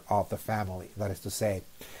figure of the family, that is to say.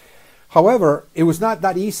 However, it was not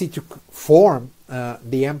that easy to form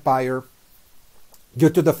the empire, due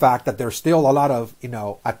to the fact that there's still a lot of,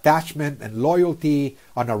 attachment and loyalty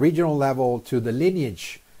on a regional level to the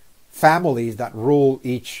lineage families that rule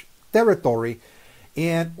each territory.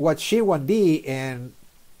 And what Shi Huangdi and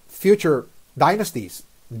future dynasties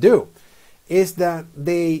do is that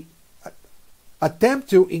they attempt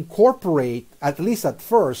to incorporate, at least at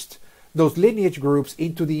first, those lineage groups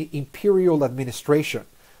into the imperial administration.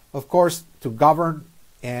 Of course, to govern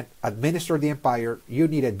and administer the empire, you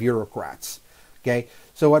needed bureaucrats. Okay,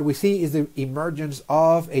 so what we see is the emergence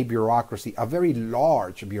of a bureaucracy, a very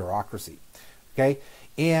large bureaucracy. Okay,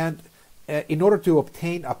 and in order to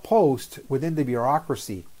obtain a post within the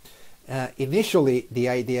bureaucracy, initially the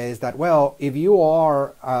idea is that, well, if you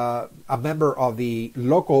are a member of the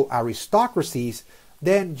local aristocracies,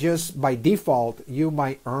 then just by default you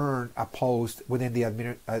might earn a post within the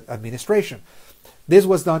administration. This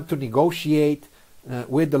was done to negotiate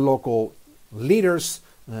with the local leaders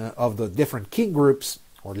of the different king groups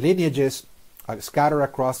or lineages scattered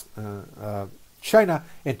across China,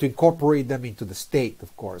 and to incorporate them into the state,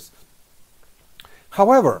 of course.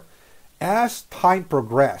 However, as time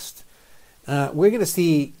progressed, we're going to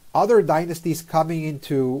see other dynasties coming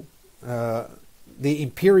into the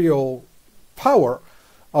imperial power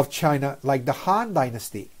of China, like the Han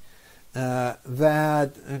Dynasty,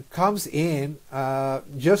 that comes in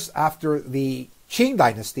just after the Qing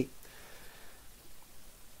Dynasty,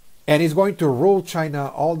 and is going to rule China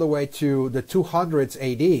all the way to the 200s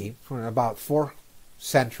AD. For about 4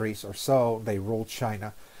 centuries or so, they ruled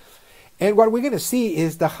China. And what we're going to see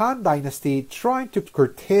is the Han Dynasty trying to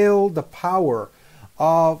curtail the power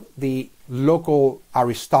of the local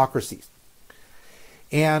aristocracies.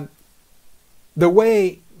 And the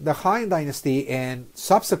way the Han Dynasty and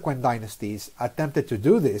subsequent dynasties attempted to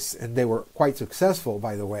do this, and they were quite successful,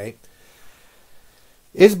 by the way,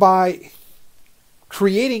 is by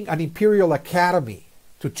creating an imperial academy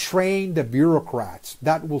to train the bureaucrats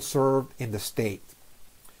that will serve in the state,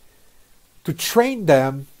 to train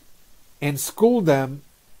them and school them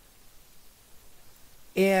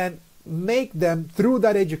and make them, through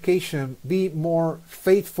that education, be more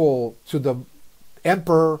faithful to the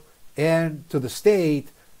emperor and to the state,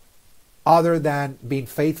 other than being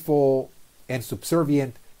faithful and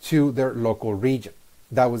subservient to their local region.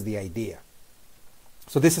 That was the idea.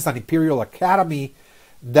 So this is an imperial academy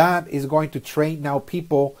that is going to train now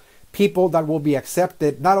people that will be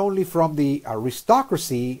accepted not only from the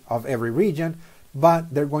aristocracy of every region,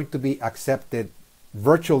 but they're going to be accepted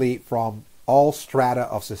virtually from all strata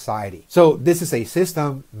of society. So this is a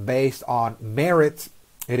system based on merit.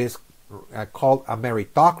 It is called a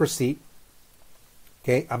meritocracy.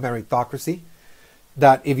 Okay, a meritocracy.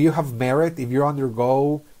 That if you have merit, if you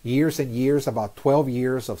undergo years and years, about 12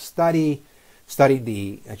 years of studying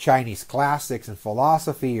the Chinese classics and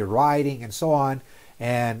philosophy, writing, and so on,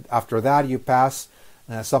 and after that you pass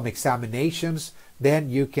some examinations, then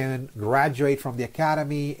you can graduate from the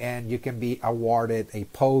academy and you can be awarded a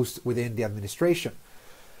post within the administration.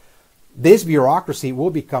 This bureaucracy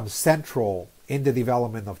will become central in the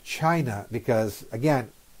development of China because, again,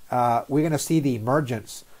 we're going to see the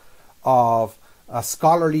emergence of a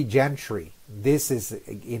scholarly gentry. This is,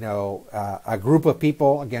 a group of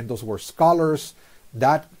people, again, those were scholars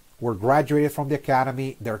that were graduated from the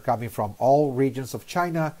academy. They're coming from all regions of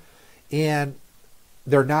China, and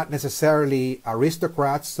they're not necessarily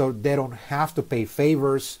aristocrats, so they don't have to pay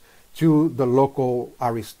favors to the local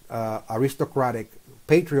aristocratic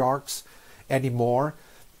patriarchs anymore.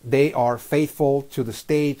 They are faithful to the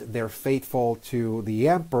state, they're faithful to the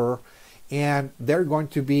emperor, and they're going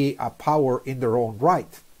to be a power in their own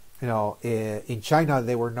right. In China,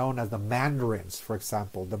 they were known as the mandarins, for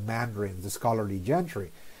example, the mandarins, the scholarly gentry.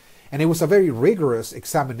 And it was a very rigorous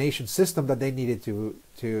examination system that they needed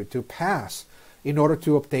to pass in order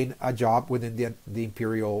to obtain a job within the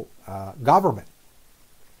imperial government.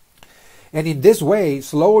 And in this way,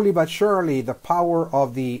 slowly but surely, the power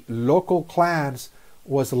of the local clans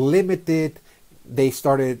was limited. They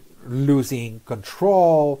started losing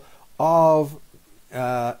control of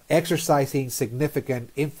exercising significant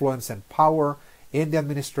influence and power in the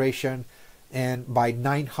administration. And by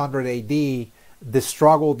 900 AD, the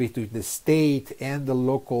struggle between the state and the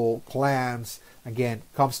local clans again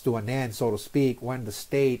comes to an end, so to speak, when the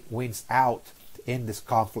state wins out in this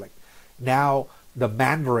conflict. Now the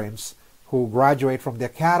mandarins who graduate from the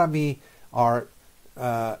academy are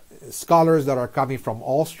scholars that are coming from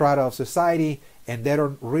all strata of society, and they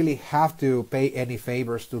don't really have to pay any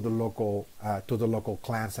favors to the local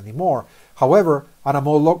clans anymore. However, on a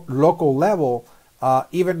more local level,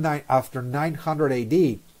 even after 900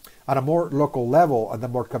 AD, on a more local level, at the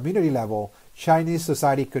more community level, Chinese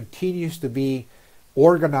society continues to be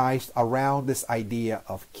organized around this idea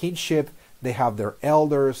of kinship. They have their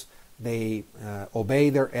elders, they obey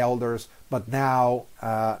their elders, but now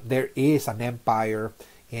there is an empire,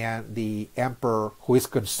 and the emperor, who is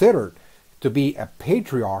considered to be a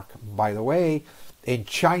patriarch, by the way, in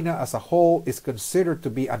China as a whole, is considered to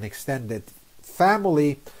be an extended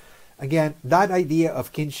family. Again, that idea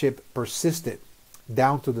of kinship persisted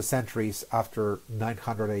down to the centuries after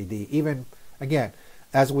 900 AD, even, again,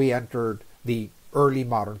 as we entered the early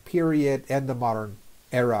modern period and the modern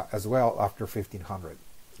era as well after 1500.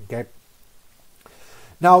 Okay.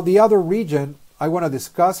 Now, the other region I want to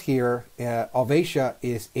discuss here of Asia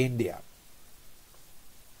is India.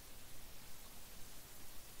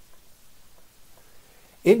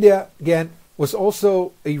 India, again, was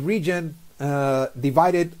also a region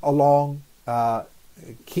divided along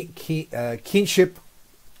kinship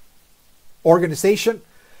organization,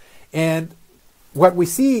 and what we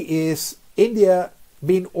see is India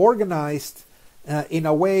being organized in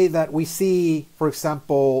a way that we see, for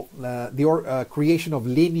example, the creation of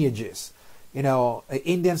lineages.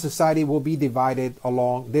 Indian society will be divided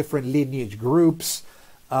along different lineage groups.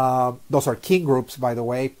 Those are king groups, by the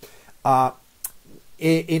way,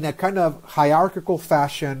 in a kind of hierarchical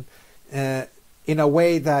fashion, in a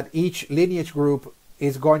way that each lineage group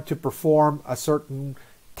is going to perform a certain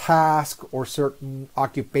task or certain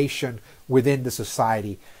occupation within the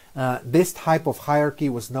society. This type of hierarchy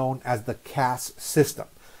was known as the caste system.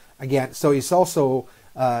 Again, so it's also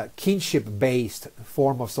a kinship-based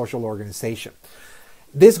form of social organization.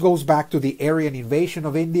 This goes back to the Aryan invasion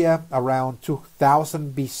of India around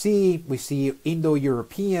 2000 BC. We see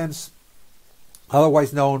Indo-Europeans,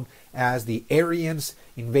 otherwise known as the Aryans,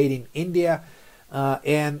 invading India.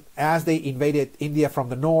 And as they invaded India from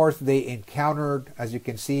the north, they encountered, as you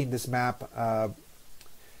can see in this map,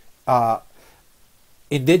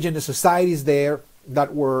 indigenous societies there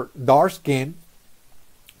that were dark-skinned.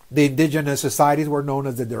 The indigenous societies were known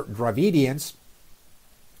as the Dravidians,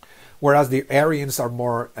 whereas the Aryans are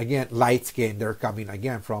more, again, light-skinned. They're coming,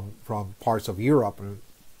 again, from parts of Europe,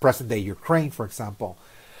 present-day Ukraine, for example.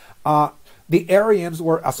 The Aryans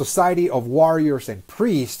were a society of warriors and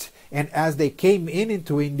priests, and as they came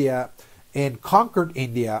into India and conquered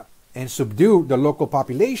India and subdued the local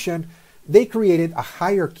population, they created a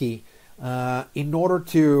hierarchy in order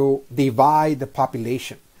to divide the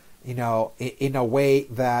population, in a way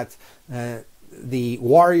that the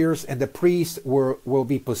warriors and the priests will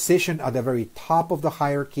be positioned at the very top of the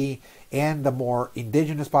hierarchy, and the more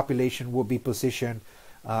indigenous population will be positioned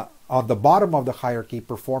on the bottom of the hierarchy,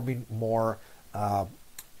 performing more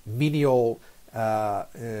menial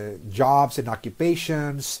jobs and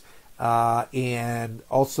occupations, and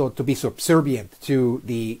also to be subservient to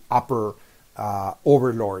the upper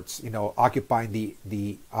overlords, occupying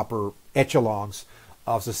the upper echelons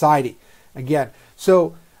of society. Again,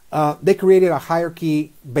 so they created a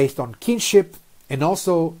hierarchy based on kinship and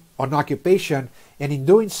also on occupation, and in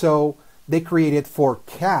doing so, they created 4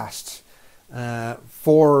 castes,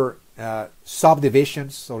 4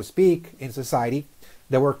 subdivisions, so to speak, in society.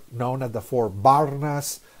 They were known as the 4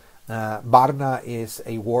 Varnas. Varna is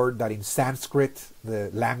a word that in Sanskrit, the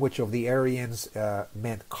language of the Aryans,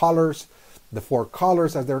 meant colors. The 4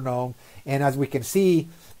 colors, as they're known. And as we can see,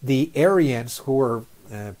 the Aryans, who were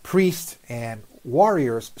priests and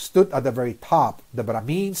warriors, stood at the very top. The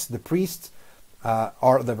Brahmins, the priests,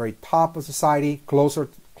 are at the very top of society,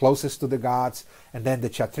 closest to the gods. And then the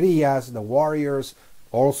Kshatriyas, the warriors,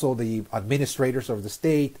 also the administrators of the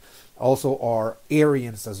state, also are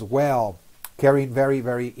Aryans as well, carrying very,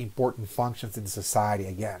 very important functions in society,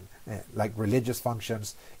 again, like religious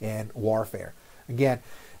functions and warfare. Again,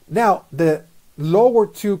 now the lower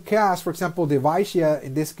 2 castes, for example, the Vaishya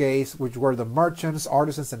in this case, which were the merchants,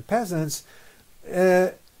 artisans, and peasants,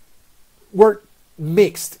 were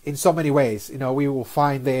mixed in so many ways. We will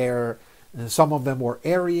find there some of them were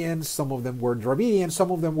Aryans, some of them were Dravidians,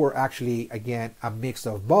 some of them were actually, again, a mix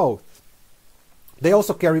of both. They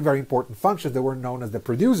also carry very important functions. They were known as the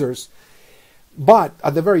producers. But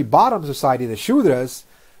at the very bottom of society, the Shudras,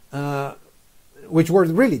 which were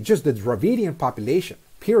really just the Dravidian population,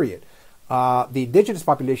 period. The indigenous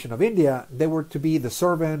population of India, they were to be the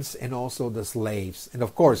servants and also the slaves. And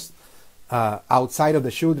of course, outside of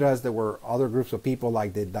the Shudras, there were other groups of people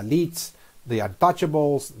like the Dalits, the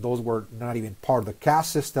untouchables. Those were not even part of the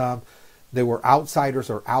caste system. They were outsiders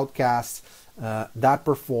or outcasts that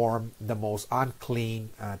performed the most unclean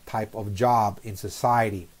type of job in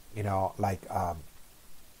society.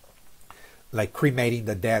 Like cremating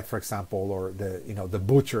the dead, for example, or the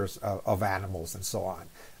butchers of animals and so on.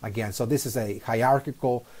 Again, so this is a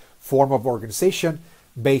hierarchical form of organization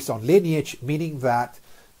based on lineage, meaning that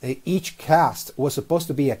each caste was supposed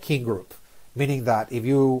to be a king group, meaning that if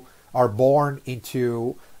you are born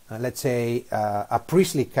into, let's say, a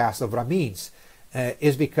priestly caste of Brahmins,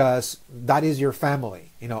 is because that is your family.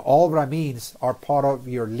 All Brahmins are part of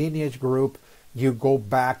your lineage group. You go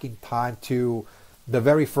back in time to the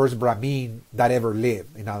very first Brahmin that ever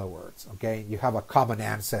lived, in other words. Okay, you have a common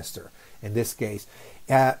ancestor in this case.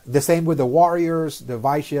 The same with the warriors, the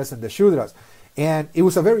Vaishyas, and the Shudras. And it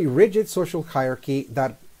was a very rigid social hierarchy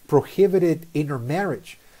that prohibited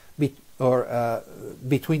intermarriage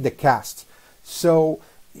between the castes. So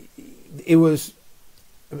it was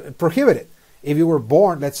prohibited. If you were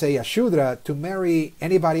born, let's say, a Shudra, to marry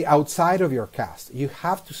anybody outside of your caste. You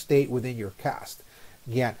have to stay within your caste.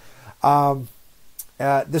 Again,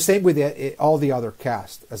 the same with all the other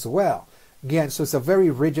castes as well. Again, so it's a very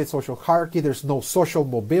rigid social hierarchy. There's no social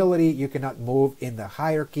mobility. You cannot move in the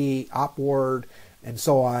hierarchy upward and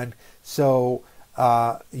so on. So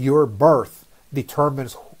your birth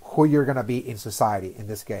determines who you're going to be in society in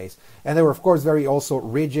this case. And there were, of course, very also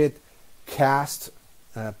rigid caste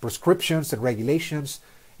prescriptions and regulations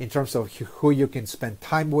in terms of who you can spend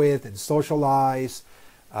time with and socialize.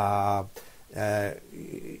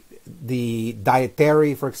 The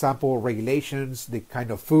dietary, for example, regulations, the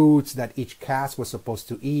kind of foods that each caste was supposed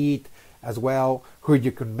to eat as well, who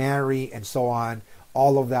you can marry and so on.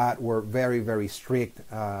 All of that were very, very strict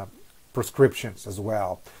prescriptions as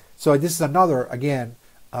well. So this is another, again,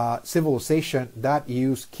 civilization that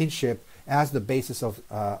used kinship as the basis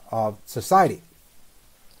of society.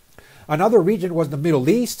 Another region was the Middle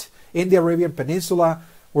East. In the Arabian Peninsula,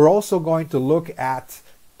 we're also going to look at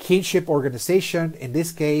kinship organization. In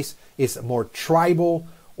this case, it's a more tribal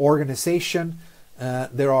organization.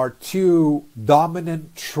 There are two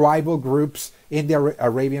dominant tribal groups in the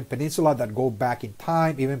Arabian Peninsula that go back in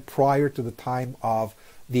time, even prior to the time of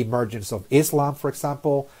the emergence of Islam, for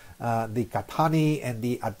example. The Qatani and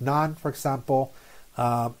the Adnan, for example.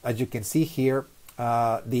 As you can see here,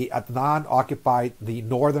 the Adnan occupied the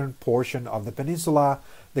northern portion of the peninsula,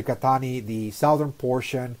 the Qatani the southern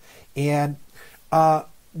portion, and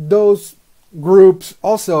those groups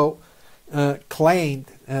also claimed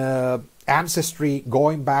ancestry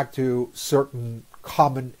going back to certain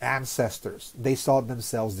common ancestors. They saw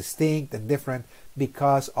themselves distinct and different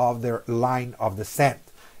because of their line of descent,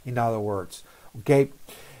 in other words. Okay,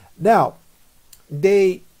 now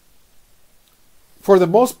they, for the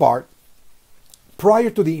most part, prior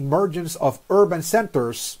to the emergence of urban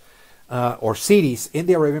centers or cities in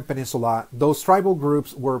the Arabian Peninsula, those tribal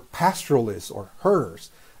groups were pastoralists or herders.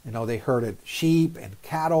 You know, they herded sheep and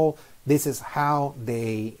cattle. This is how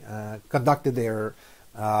they conducted their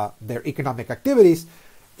economic activities,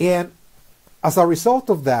 and as a result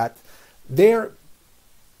of that, their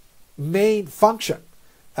main function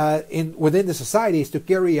within the society is to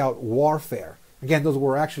carry out warfare. Again, those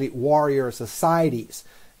were actually warrior societies,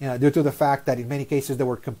 due to the fact that in many cases they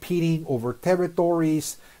were competing over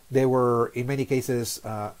territories. They were, in many cases,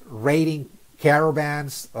 raiding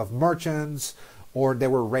caravans of merchants, or they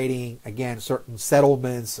were raiding, again, certain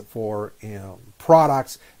settlements for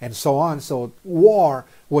products and so on. So war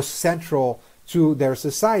was central to their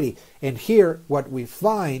society. And here what we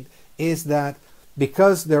find is that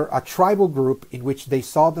because they're a tribal group in which they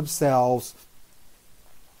saw themselves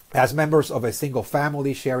as members of a single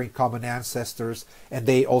family sharing common ancestors, and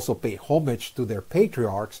they also pay homage to their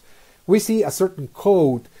patriarchs, we see a certain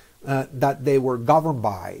code that they were governed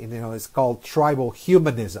by. And, it's called tribal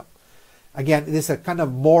humanism. Again, it is a kind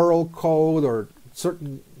of moral code or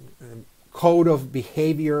certain code of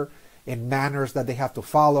behavior and manners that they have to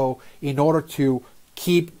follow in order to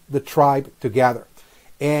keep the tribe together.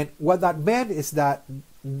 And what that meant is that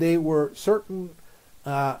they were certain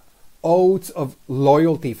oaths of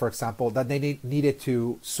loyalty, for example, that they needed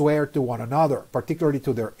to swear to one another, particularly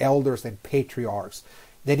to their elders and patriarchs.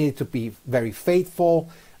 They needed to be very faithful.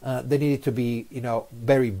 They needed to be,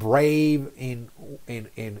 very brave in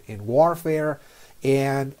warfare,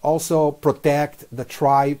 and also protect the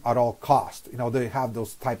tribe at all costs. They have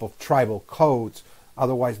those type of tribal codes,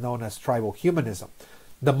 otherwise known as tribal humanism.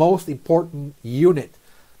 The most important unit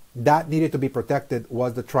that needed to be protected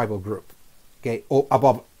was the tribal group, okay,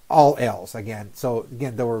 above all else. Again,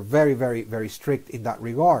 they were very, very, very strict in that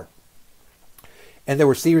regard. And there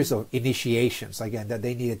were series of initiations, again, that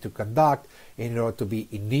they needed to conduct in order to be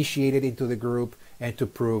initiated into the group and to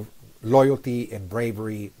prove loyalty and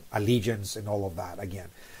bravery, allegiance, and all of that again.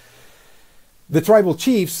 The tribal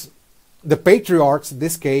chiefs, the patriarchs, in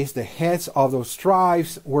this case, the heads of those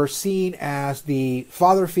tribes, were seen as the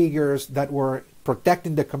father figures that were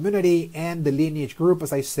protecting the community and the lineage group,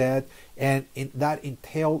 as I said, and that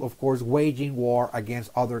entailed, of course, waging war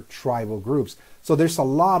against other tribal groups. So there's a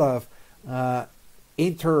lot of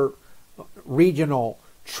inter-regional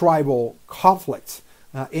tribal conflicts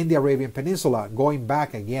in the Arabian Peninsula, going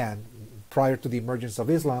back again prior to the emergence of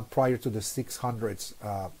Islam, prior to the 600s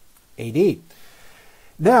AD.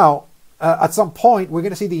 Now, at some point, we're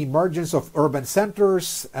going to see the emergence of urban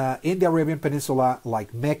centers in the Arabian Peninsula,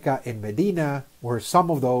 like Mecca and Medina, where some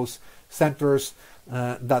of those centers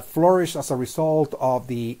that flourished as a result of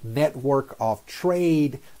the network of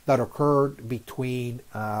trade that occurred between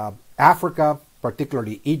Africa,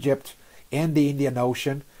 particularly Egypt, and the Indian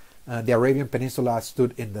Ocean. The Arabian Peninsula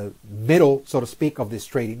stood in the middle, so to speak, of this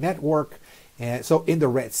trading network. And so in the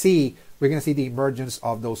Red Sea, we're going to see the emergence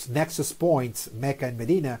of those nexus points, Mecca and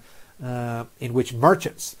Medina, in which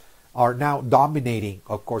merchants are now dominating,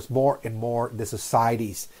 of course, more and more the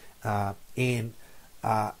societies in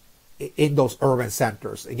those urban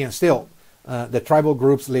centers. Again, still, the tribal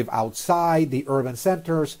groups live outside the urban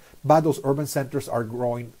centers, but those urban centers are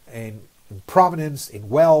growing in prominence, in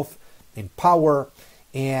wealth, in power,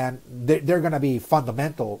 and they're going to be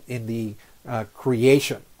fundamental in the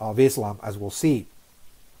creation of Islam, as we'll see,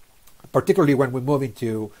 particularly when we move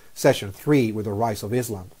into session 3 with the rise of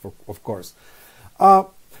Islam, of course.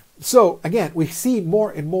 So again, we see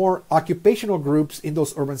more and more occupational groups in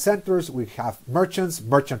those urban centers. We have merchants,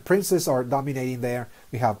 merchant princes are dominating there.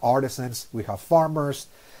 We have artisans, we have farmers.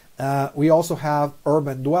 We also have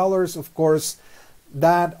urban dwellers, of course,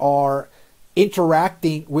 that are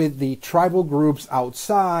interacting with the tribal groups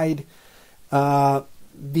outside.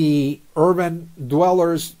 The urban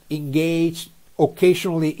dwellers engage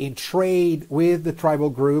occasionally in trade with the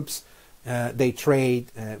tribal groups. They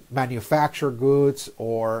trade manufactured goods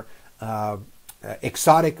or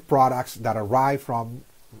exotic products that arrive from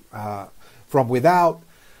without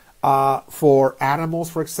for animals,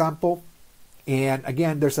 for example. And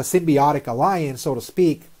again, there's a symbiotic alliance, so to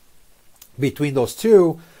speak, between those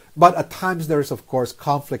two. But at times there's, of course,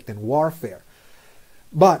 conflict and warfare.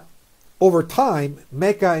 But over time,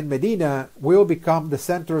 Mecca and Medina will become the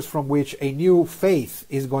centers from which a new faith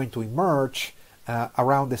is going to emerge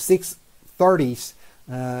around the 630s,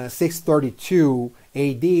 632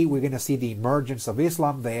 AD. We're going to see the emergence of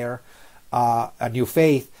Islam there, a new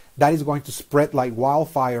faith that is going to spread like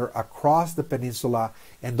wildfire across the peninsula,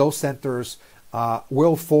 and those centers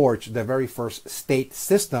will forge the very first state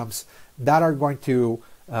systems that are going to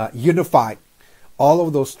unify all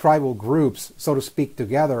of those tribal groups, so to speak,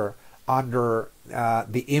 together under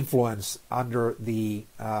the influence, under the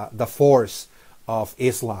force of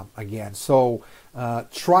Islam again. So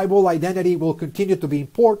tribal identity will continue to be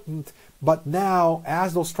important, but now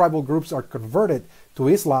as those tribal groups are converted to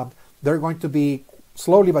Islam, they're going to be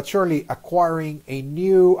slowly but surely acquiring a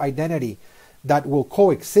new identity that will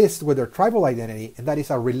coexist with their tribal identity, and that is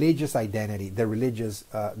a religious identity, the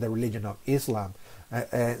religion of Islam.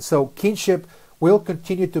 So kinship will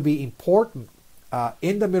continue to be important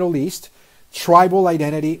in the Middle East. Tribal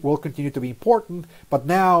identity will continue to be important, but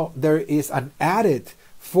now there is an added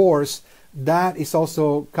force that is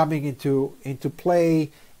also coming into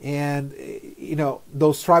play, and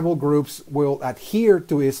those tribal groups will adhere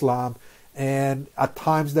to Islam, and at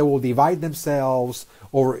times they will divide themselves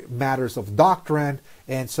over matters of doctrine,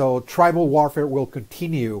 and so tribal warfare will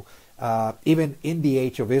continue even in the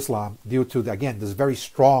age of Islam due to again this very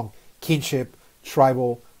strong kinship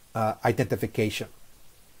tribal identification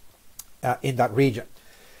in that region.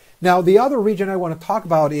 Now the other region I want to talk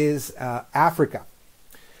about is Africa.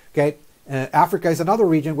 Okay, Africa is another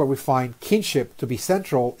region where we find kinship to be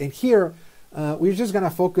central, and here we're just going to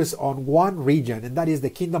focus on one region, and that is the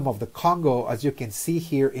Kingdom of the Congo, as you can see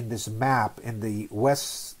here in this map in the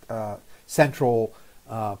west central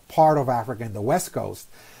part of Africa, in the west coast.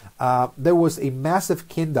 There was a massive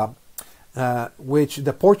kingdom which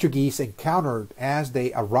the Portuguese encountered as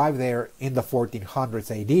they arrived there in the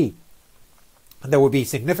 1400s AD. And there would be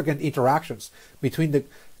significant interactions between the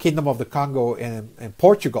Kingdom of the Congo and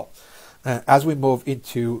Portugal as we move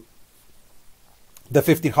into the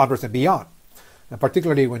 1500s and beyond, and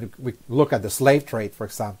particularly when we look at the slave trade, for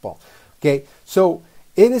example. Okay, so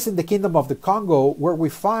it is in the Kingdom of the Congo where we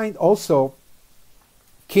find also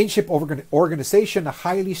kinship organization, a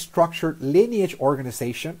highly structured lineage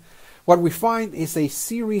organization. What we find is a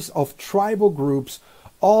series of tribal groups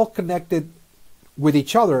all connected with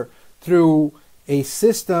each other through a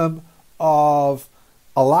system of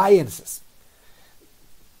alliances.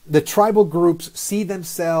 The tribal groups see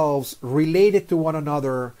themselves related to one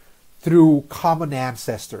another through common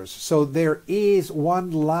ancestors. So there is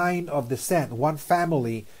one line of descent, one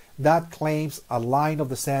family that claims a line of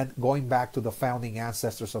descent going back to the founding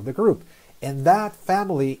ancestors of the group. And that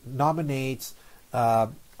family nominates a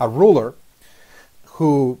ruler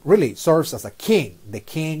who really serves as a king, the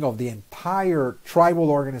king of the entire tribal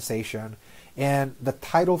organization. And the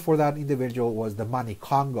title for that individual was the Mani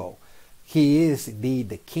Congo. He is indeed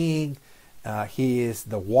the king, he is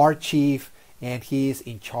the war chief, and he is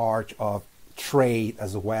in charge of trade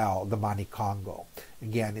as well, the Mani Congo.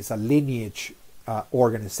 Again, it's a lineage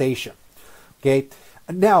organization. Okay,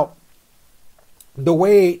 now the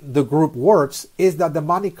way the group works is that the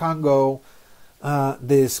Mani Congo,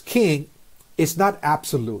 this king, is not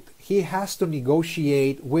absolute. He has to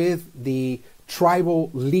negotiate with the tribal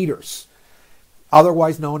leaders,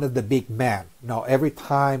 otherwise known as the big man. Now, every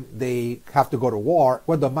time they have to go to war,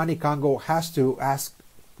 well, the Mani Congo has to ask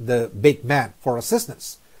the big man for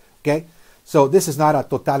assistance. Okay, So this is not a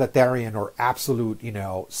totalitarian or absolute,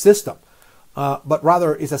 system, but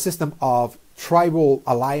rather is a system of tribal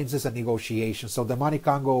alliances and negotiations. So the Mani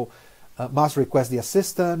Congo must request the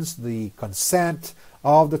assistance, the consent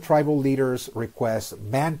of the tribal leaders, request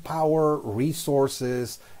manpower,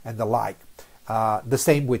 resources, and the like. The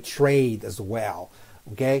same with trade as well.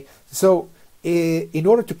 Okay, so in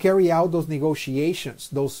order to carry out those negotiations,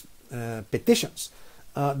 those petitions,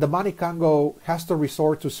 the Mani Congo has to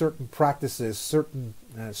resort to certain practices, certain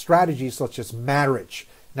strategies, such as marriage.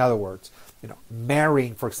 In other words,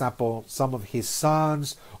 marrying, for example, some of his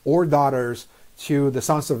sons or daughters to the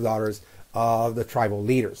sons or daughters of the tribal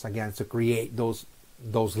leaders, again, to create those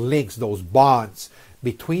links, those bonds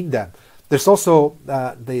between them. There's also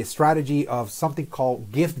the strategy of something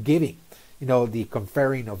called gift giving. The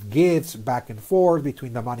conferring of gifts back and forth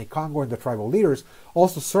between the Mani Congo and the tribal leaders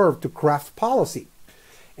also serve to craft policy.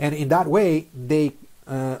 And in that way, they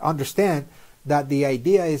understand that the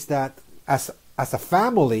idea is that as a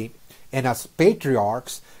family and as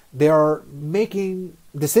patriarchs, they are making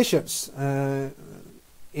decisions as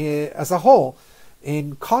a whole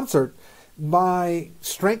in concert by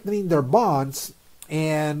strengthening their bonds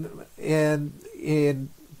and in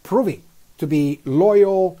proving to be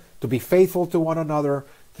loyal, to be faithful to one another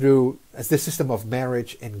through the system of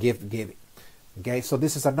marriage and gift giving. Okay, so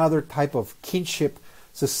this is another type of kinship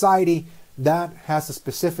society that has a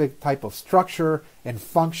specific type of structure and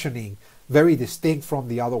functioning, very distinct from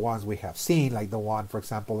the other ones we have seen, like the one, for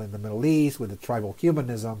example, in the Middle East with the tribal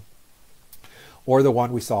humanism, or the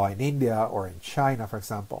one we saw in India or in China, for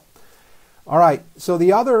example. All right, so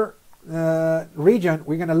the other region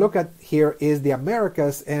we're going to look at here is the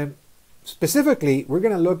Americas, and specifically we're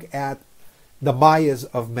going to look at the Mayas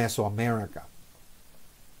of Mesoamerica.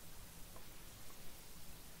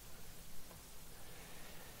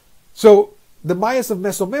 So the Mayas of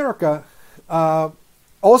Mesoamerica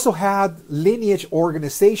also had lineage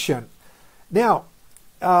organization. Now,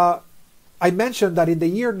 I mentioned that in the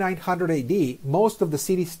year 900 AD, most of the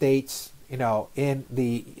city-states, in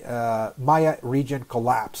the Maya region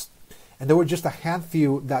collapsed. And there were just a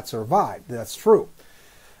handful that survived. That's true.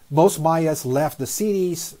 Most Mayas left the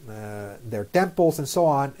cities, their temples, and so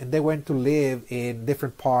on, and they went to live in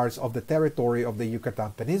different parts of the territory of the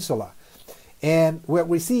Yucatan Peninsula. And what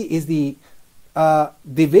we see is the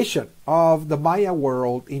division of the Maya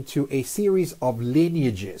world into a series of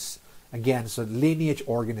lineages. Again, so lineage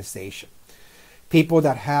organization. People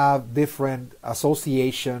that have different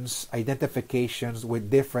associations, identifications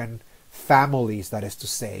with different families, that is to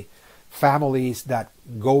say, families that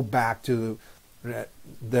go back to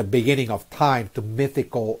the beginning of time, to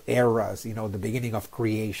mythical eras, the beginning of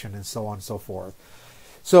creation, and so on and so forth.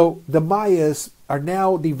 So the Mayas are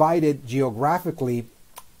now divided geographically.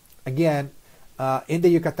 Again, in the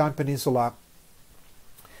Yucatan Peninsula,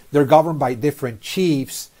 they're governed by different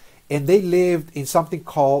chiefs, and they lived in something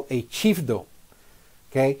called a chiefdom.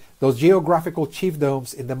 Okay, those geographical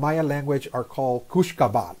chiefdoms in the Maya language are called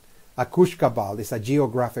Cushcabal. A Cushcabal is a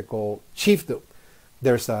geographical chiefdom.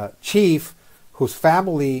 There's a chief whose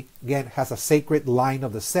family, again, has a sacred line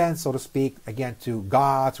of descent, so to speak, again, to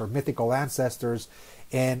gods or mythical ancestors.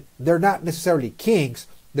 And they're not necessarily kings,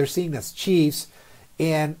 they're seen as chiefs,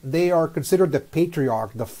 and they are considered the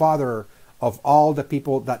patriarch, the father of all the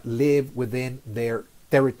people that live within their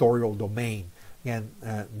territorial domain. And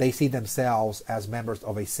they see themselves as members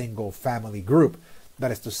of a single family group. That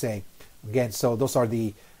is to say, again, so those are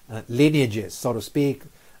the lineages, so to speak,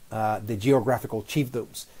 the geographical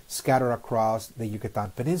chiefdoms scattered across the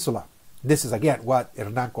Yucatan Peninsula. This is, again, what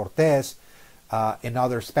Hernán Cortés and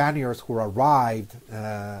other Spaniards who arrived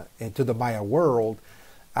into the Maya world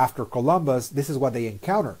after Columbus, this is what they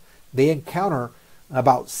encounter. They encounter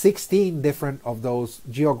about 16 different of those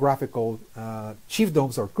geographical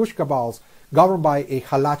chiefdoms or Cushcabals governed by a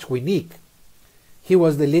Halachwinik. He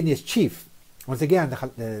was the lineage chief. Once again,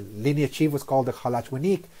 the lineage chief was called the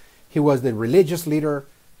Halachwinik. He was the religious leader.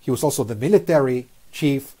 He was also the military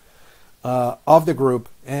chief of the group,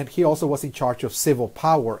 and he also was in charge of civil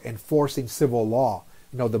power, enforcing civil law,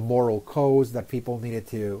 the moral codes that people needed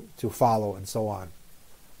to follow, and so on.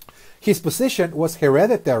 His position was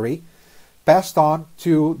hereditary, passed on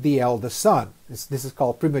to the eldest son. This is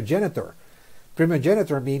called primogeniture.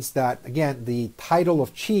 Primogeniture means that, again, the title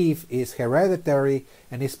of chief is hereditary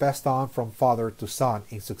and is passed on from father to son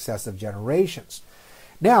in successive generations.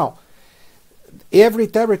 Now, every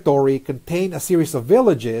territory contained a series of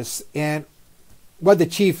villages, and what the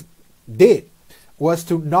chief did was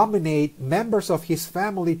to nominate members of his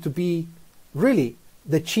family to be really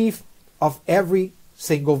the chief of every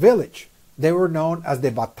single village. They were known as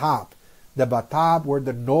the Batap. the Batab were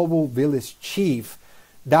the noble village chief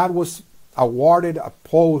that was awarded a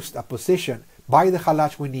post, a position by the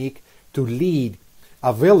Halachwinik to lead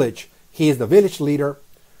a village. He is the village leader.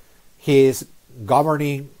 He is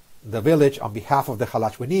governing the village on behalf of the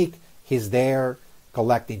Halachwinik. He's there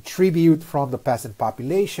collecting tribute from the peasant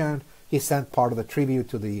population. He sent part of the tribute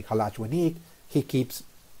to the Halachwinik. He keeps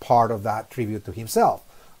part of that tribute to himself,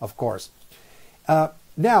 of course.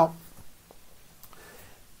 Now,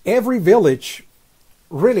 every village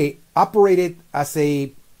really operated as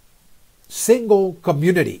a single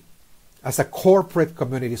community, as a corporate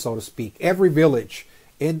community, so to speak. Every village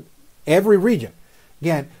in every region,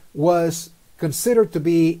 again, was considered to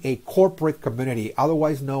be a corporate community,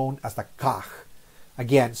 otherwise known as the Kaj.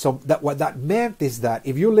 Again, so that what that meant is that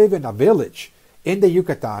if you live in a village in the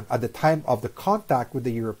Yucatan at the time of the contact with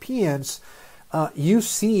the Europeans, you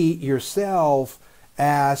see yourself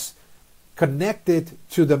as connected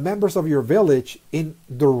to the members of your village in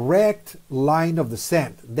direct line of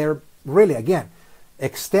descent. They're really, again,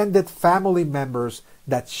 extended family members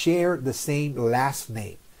that share the same last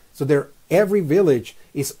name. So every village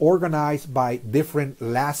is organized by different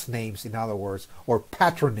last names, in other words, or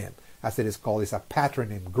patronym, as it is called. It's a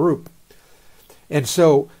patronym group. And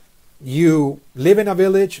so you live in a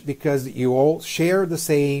village because you all share the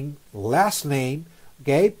same last name,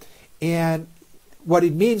 okay? And what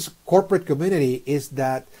it means, corporate community, is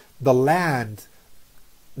that the land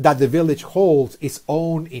that the village holds is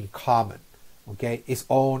owned in common, okay? It's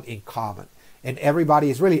owned in common. And everybody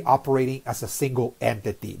is really operating as a single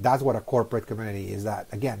entity. That's what a corporate community is. That,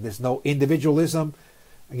 again, there's no individualism.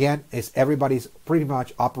 Again, it's everybody's pretty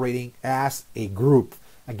much operating as a group.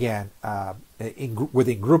 Again,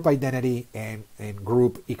 within group identity and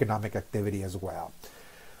group economic activity as well.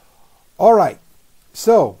 All right.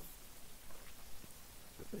 So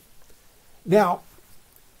now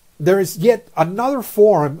there is yet another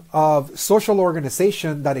form of social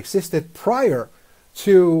organization that existed prior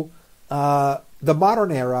to the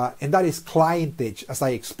modern era, and that is clientage, as I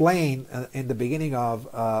explained in the beginning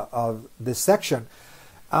of this section.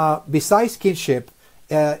 Besides kinship,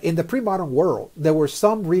 in the pre-modern world, there were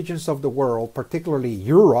some regions of the world, particularly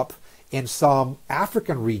Europe and some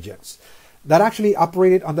African regions, that actually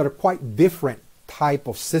operated under a quite different type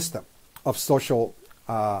of system of social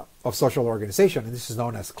organization, and this is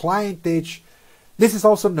known as clientage. This is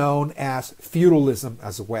also known as feudalism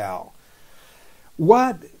as well.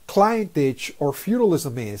 What clientage or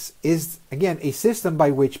feudalism is again a system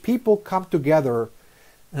by which people come together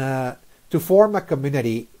to form a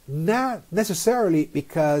community, not necessarily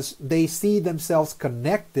because they see themselves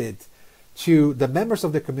connected to the members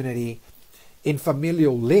of the community in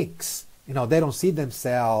familial links. You know, they don't see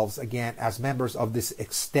themselves, again, as members of this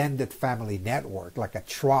extended family network, like a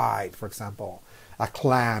tribe, for example, a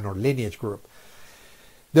clan or lineage group.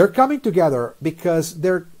 They're coming together because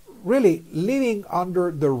they're really living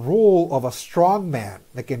under the rule of a strong man.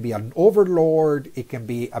 It can be an overlord, it can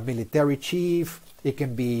be a military chief, it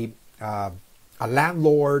can be a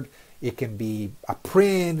landlord, it can be a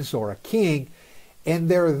prince or a king, and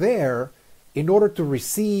they're there in order to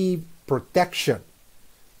receive protection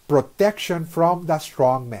from that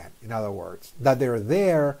strong man, in other words, that they're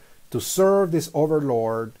there to serve this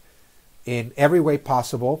overlord in every way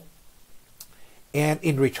possible, and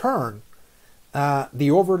in return,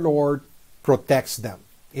 the overlord protects them.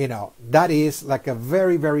 You know, that is like a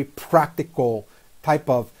very, very practical type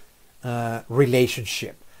of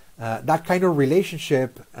relationship. That kind of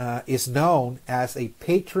relationship is known as a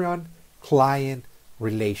patron-client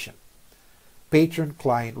relation.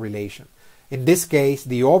 Patron-client relation. In this case,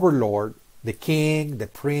 the overlord, the king, the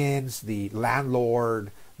prince, the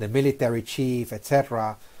landlord, the military chief,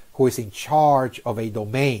 etc., who is in charge of a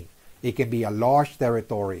domain, it can be a large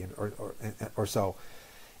territory or so,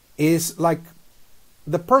 is like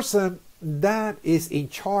the person that is in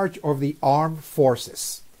charge of the armed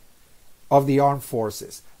forces.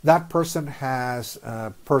 That person has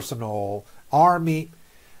a personal army,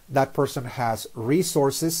 that person has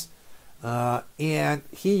resources, and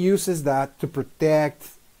he uses that to protect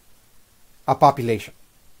a population.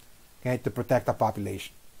 Okay, to protect a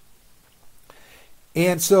population.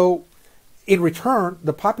 And so, in return,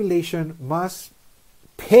 the population must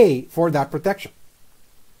pay for that protection.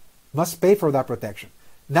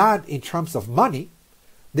 Not in terms of money.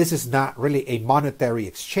 This is not really a monetary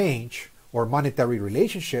exchange or monetary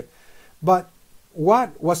relationship, but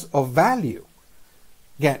what was of value,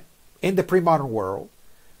 again, in the pre-modern world,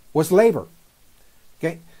 was labor.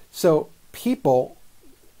 Okay, so people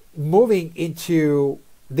moving into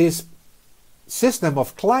this system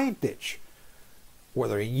of clientage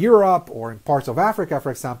whether in Europe or in parts of Africa,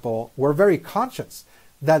 for example, were very conscious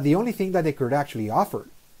that the only thing that they could actually offer,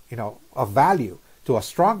 of value to a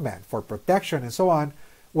strong man for protection and so on,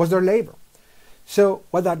 was their labor. So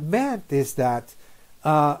what that meant is that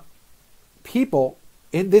people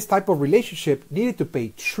in this type of relationship needed to pay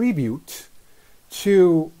tribute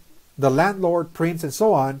to the landlord, prince, and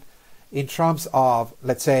so on, in terms of,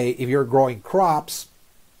 let's say, if you're growing crops,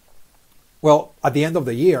 well, at the end of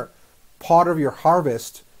the year, part of your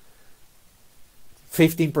harvest,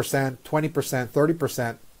 15%, 20%,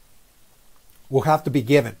 30%, will have to be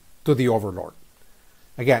given to the overlord.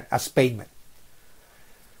 Again, as payment.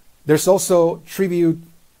 There's also tribute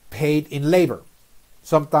paid in labor.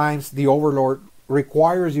 Sometimes the overlord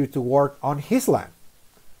requires you to work on his land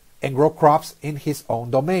and grow crops in his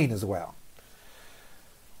own domain as well.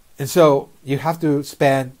 And so you have to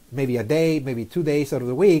spend maybe a day, maybe 2 days out of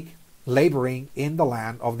the week laboring in the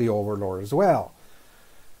land of the overlord as well.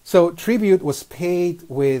 So tribute was paid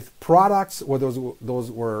with products, or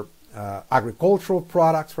those were agricultural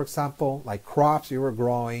products, for example, like crops you were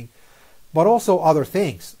growing, but also other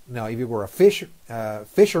things. Now, if you were a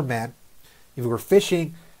fisherman, if you were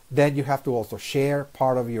fishing, then you have to also share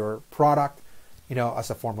part of your product, as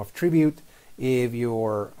a form of tribute. If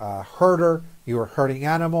you're a herder, you're herding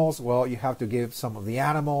animals, well, you have to give some of the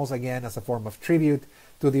animals, again, as a form of tribute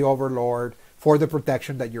to the overlord for the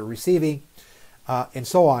protection that you're receiving, and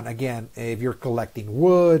so on. Again, if you're collecting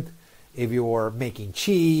wood, if you're making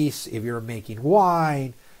cheese, if you're making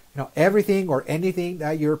wine, everything or anything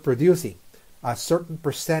that you're producing, a certain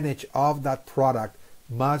percentage of that product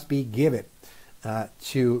must be given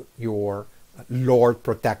to your lord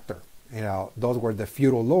protector. Those were the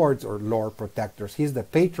feudal lords or lord protectors. He's the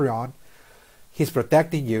patron, he's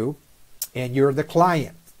protecting you, and you're the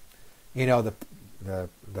client. The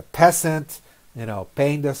peasant,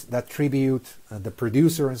 paying that tribute, the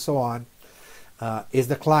producer and so on, is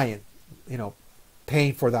the client,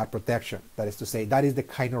 paying for that protection. That is to say, that is the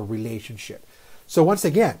kind of relationship. So once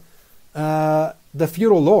again, the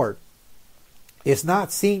feudal lord is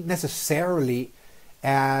not seen necessarily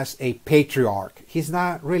as a patriarch. He's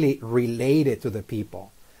not really related to the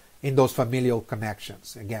people in those familial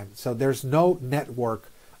connections. Again, so there's no network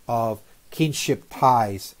of kinship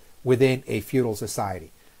ties within a feudal society.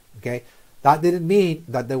 Okay, that didn't mean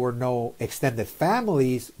that there were no extended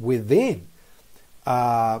families within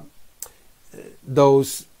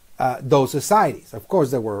those societies. Of course,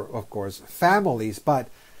 there were, families, but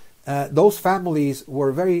those families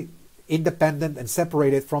were very independent and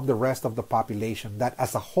separated from the rest of the population. That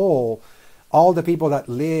as a whole, all the people that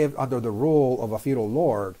lived under the rule of a feudal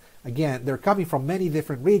lord, again, they're coming from many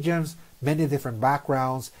different regions, many different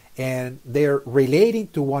backgrounds, and they're relating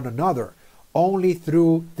to one another only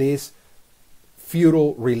through this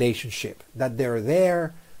feudal relationship, that they're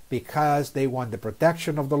there because they want the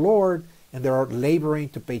protection of the Lord, and they're laboring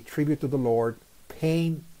to pay tribute to the Lord,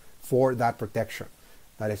 paying for that protection,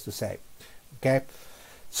 that is to say. Okay,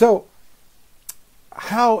 so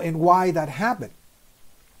how and why that happened?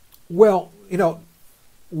 Well,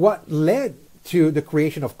 what led to the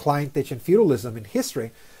creation of clientage and feudalism in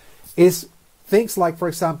history is things like, for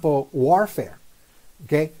example, warfare.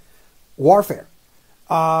 Okay, warfare.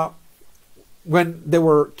 When there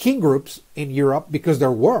were king groups in Europe, because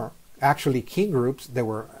there were actually king groups, there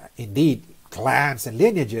were indeed clans and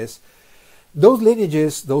lineages.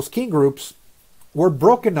 Those king groups were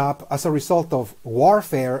broken up as a result of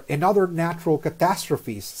warfare and other natural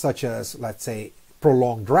catastrophes, such as, let's say,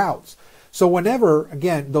 prolonged droughts. So whenever,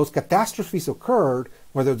 again, those catastrophes occurred,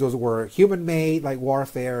 whether those were human-made, like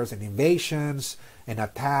warfares and invasions and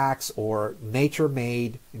attacks, or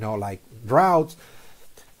nature-made, like droughts,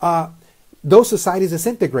 those societies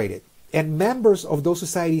disintegrated, and members of those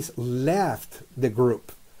societies left the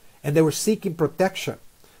group, and they were seeking protection.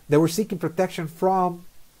 They were seeking protection from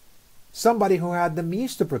somebody who had the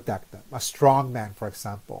means to protect them, a strong man, for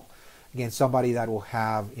example. Again, somebody that will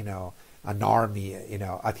have, an army,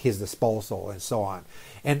 at his disposal, and so on.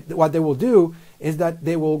 And what they will do is that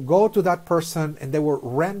they will go to that person and they will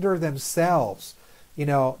render themselves,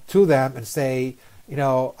 to them and say,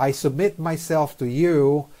 I submit myself to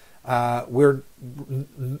you. We're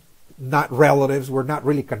not relatives. We're not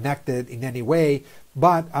really connected in any way,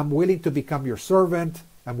 but I'm willing to become your servant.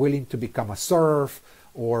 I'm willing to become a serf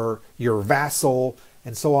or your vassal,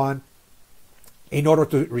 and so on, in order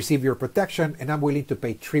to receive your protection, and I'm willing to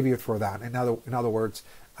pay tribute for that. In other words,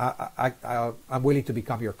 I'm willing to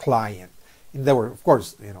become your client. And there were, of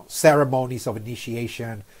course, ceremonies of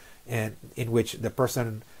initiation, and in which the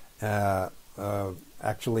person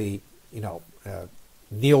actually,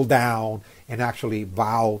 kneel down and actually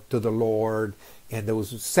vow to the Lord, and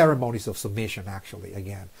those ceremonies of submission, actually,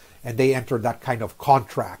 again. And they entered that kind of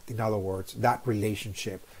contract, in other words, that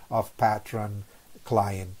relationship of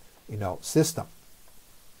patron-client, system.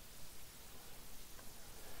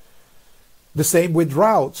 The same with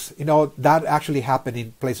droughts. That actually happened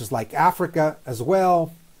in places like Africa as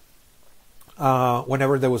well.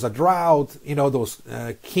 Whenever there was a drought, those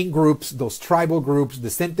king groups, those tribal groups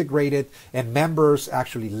disintegrated, and members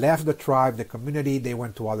actually left the tribe, the community. They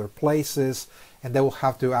went to other places, and they will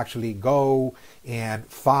have to actually go and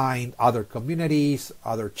find other communities,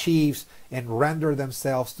 other chiefs, and render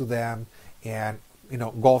themselves to them, and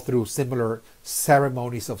go through similar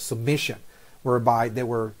ceremonies of submission, whereby they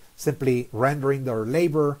were simply rendering their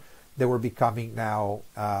labor. They were becoming now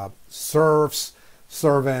servants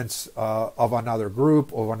of another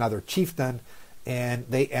group, of another chieftain, and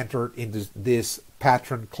they entered into this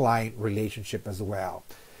patron-client relationship as well.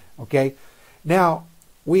 Okay, now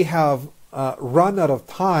we have run out of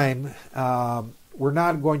time. We're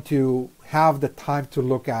not going to have the time to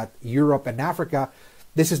look at Europe and Africa.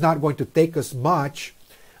 This is not going to take us much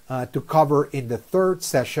to cover in the third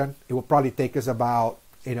session. It will probably take us about,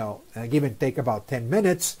 give and take about 10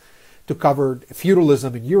 minutes to cover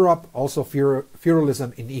feudalism in Europe, also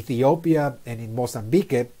feudalism in Ethiopia and in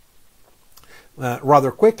Mozambique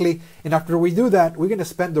rather quickly. And after we do that, we're going to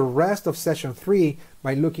spend the rest of session 3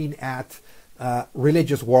 by looking at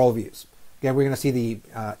religious worldviews. Again, we're going to see the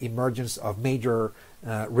emergence of major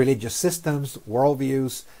religious systems,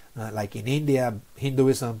 worldviews, like in India,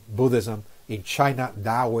 Hinduism, Buddhism, in China,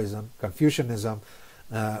 Taoism, Confucianism.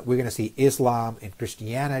 We're going to see Islam and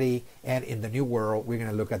Christianity, and in the New World, we're going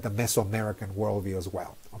to look at the Mesoamerican worldview as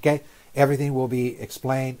well. Okay? Everything will be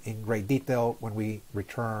explained in great detail when we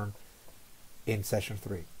return in session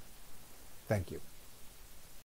 3. Thank you.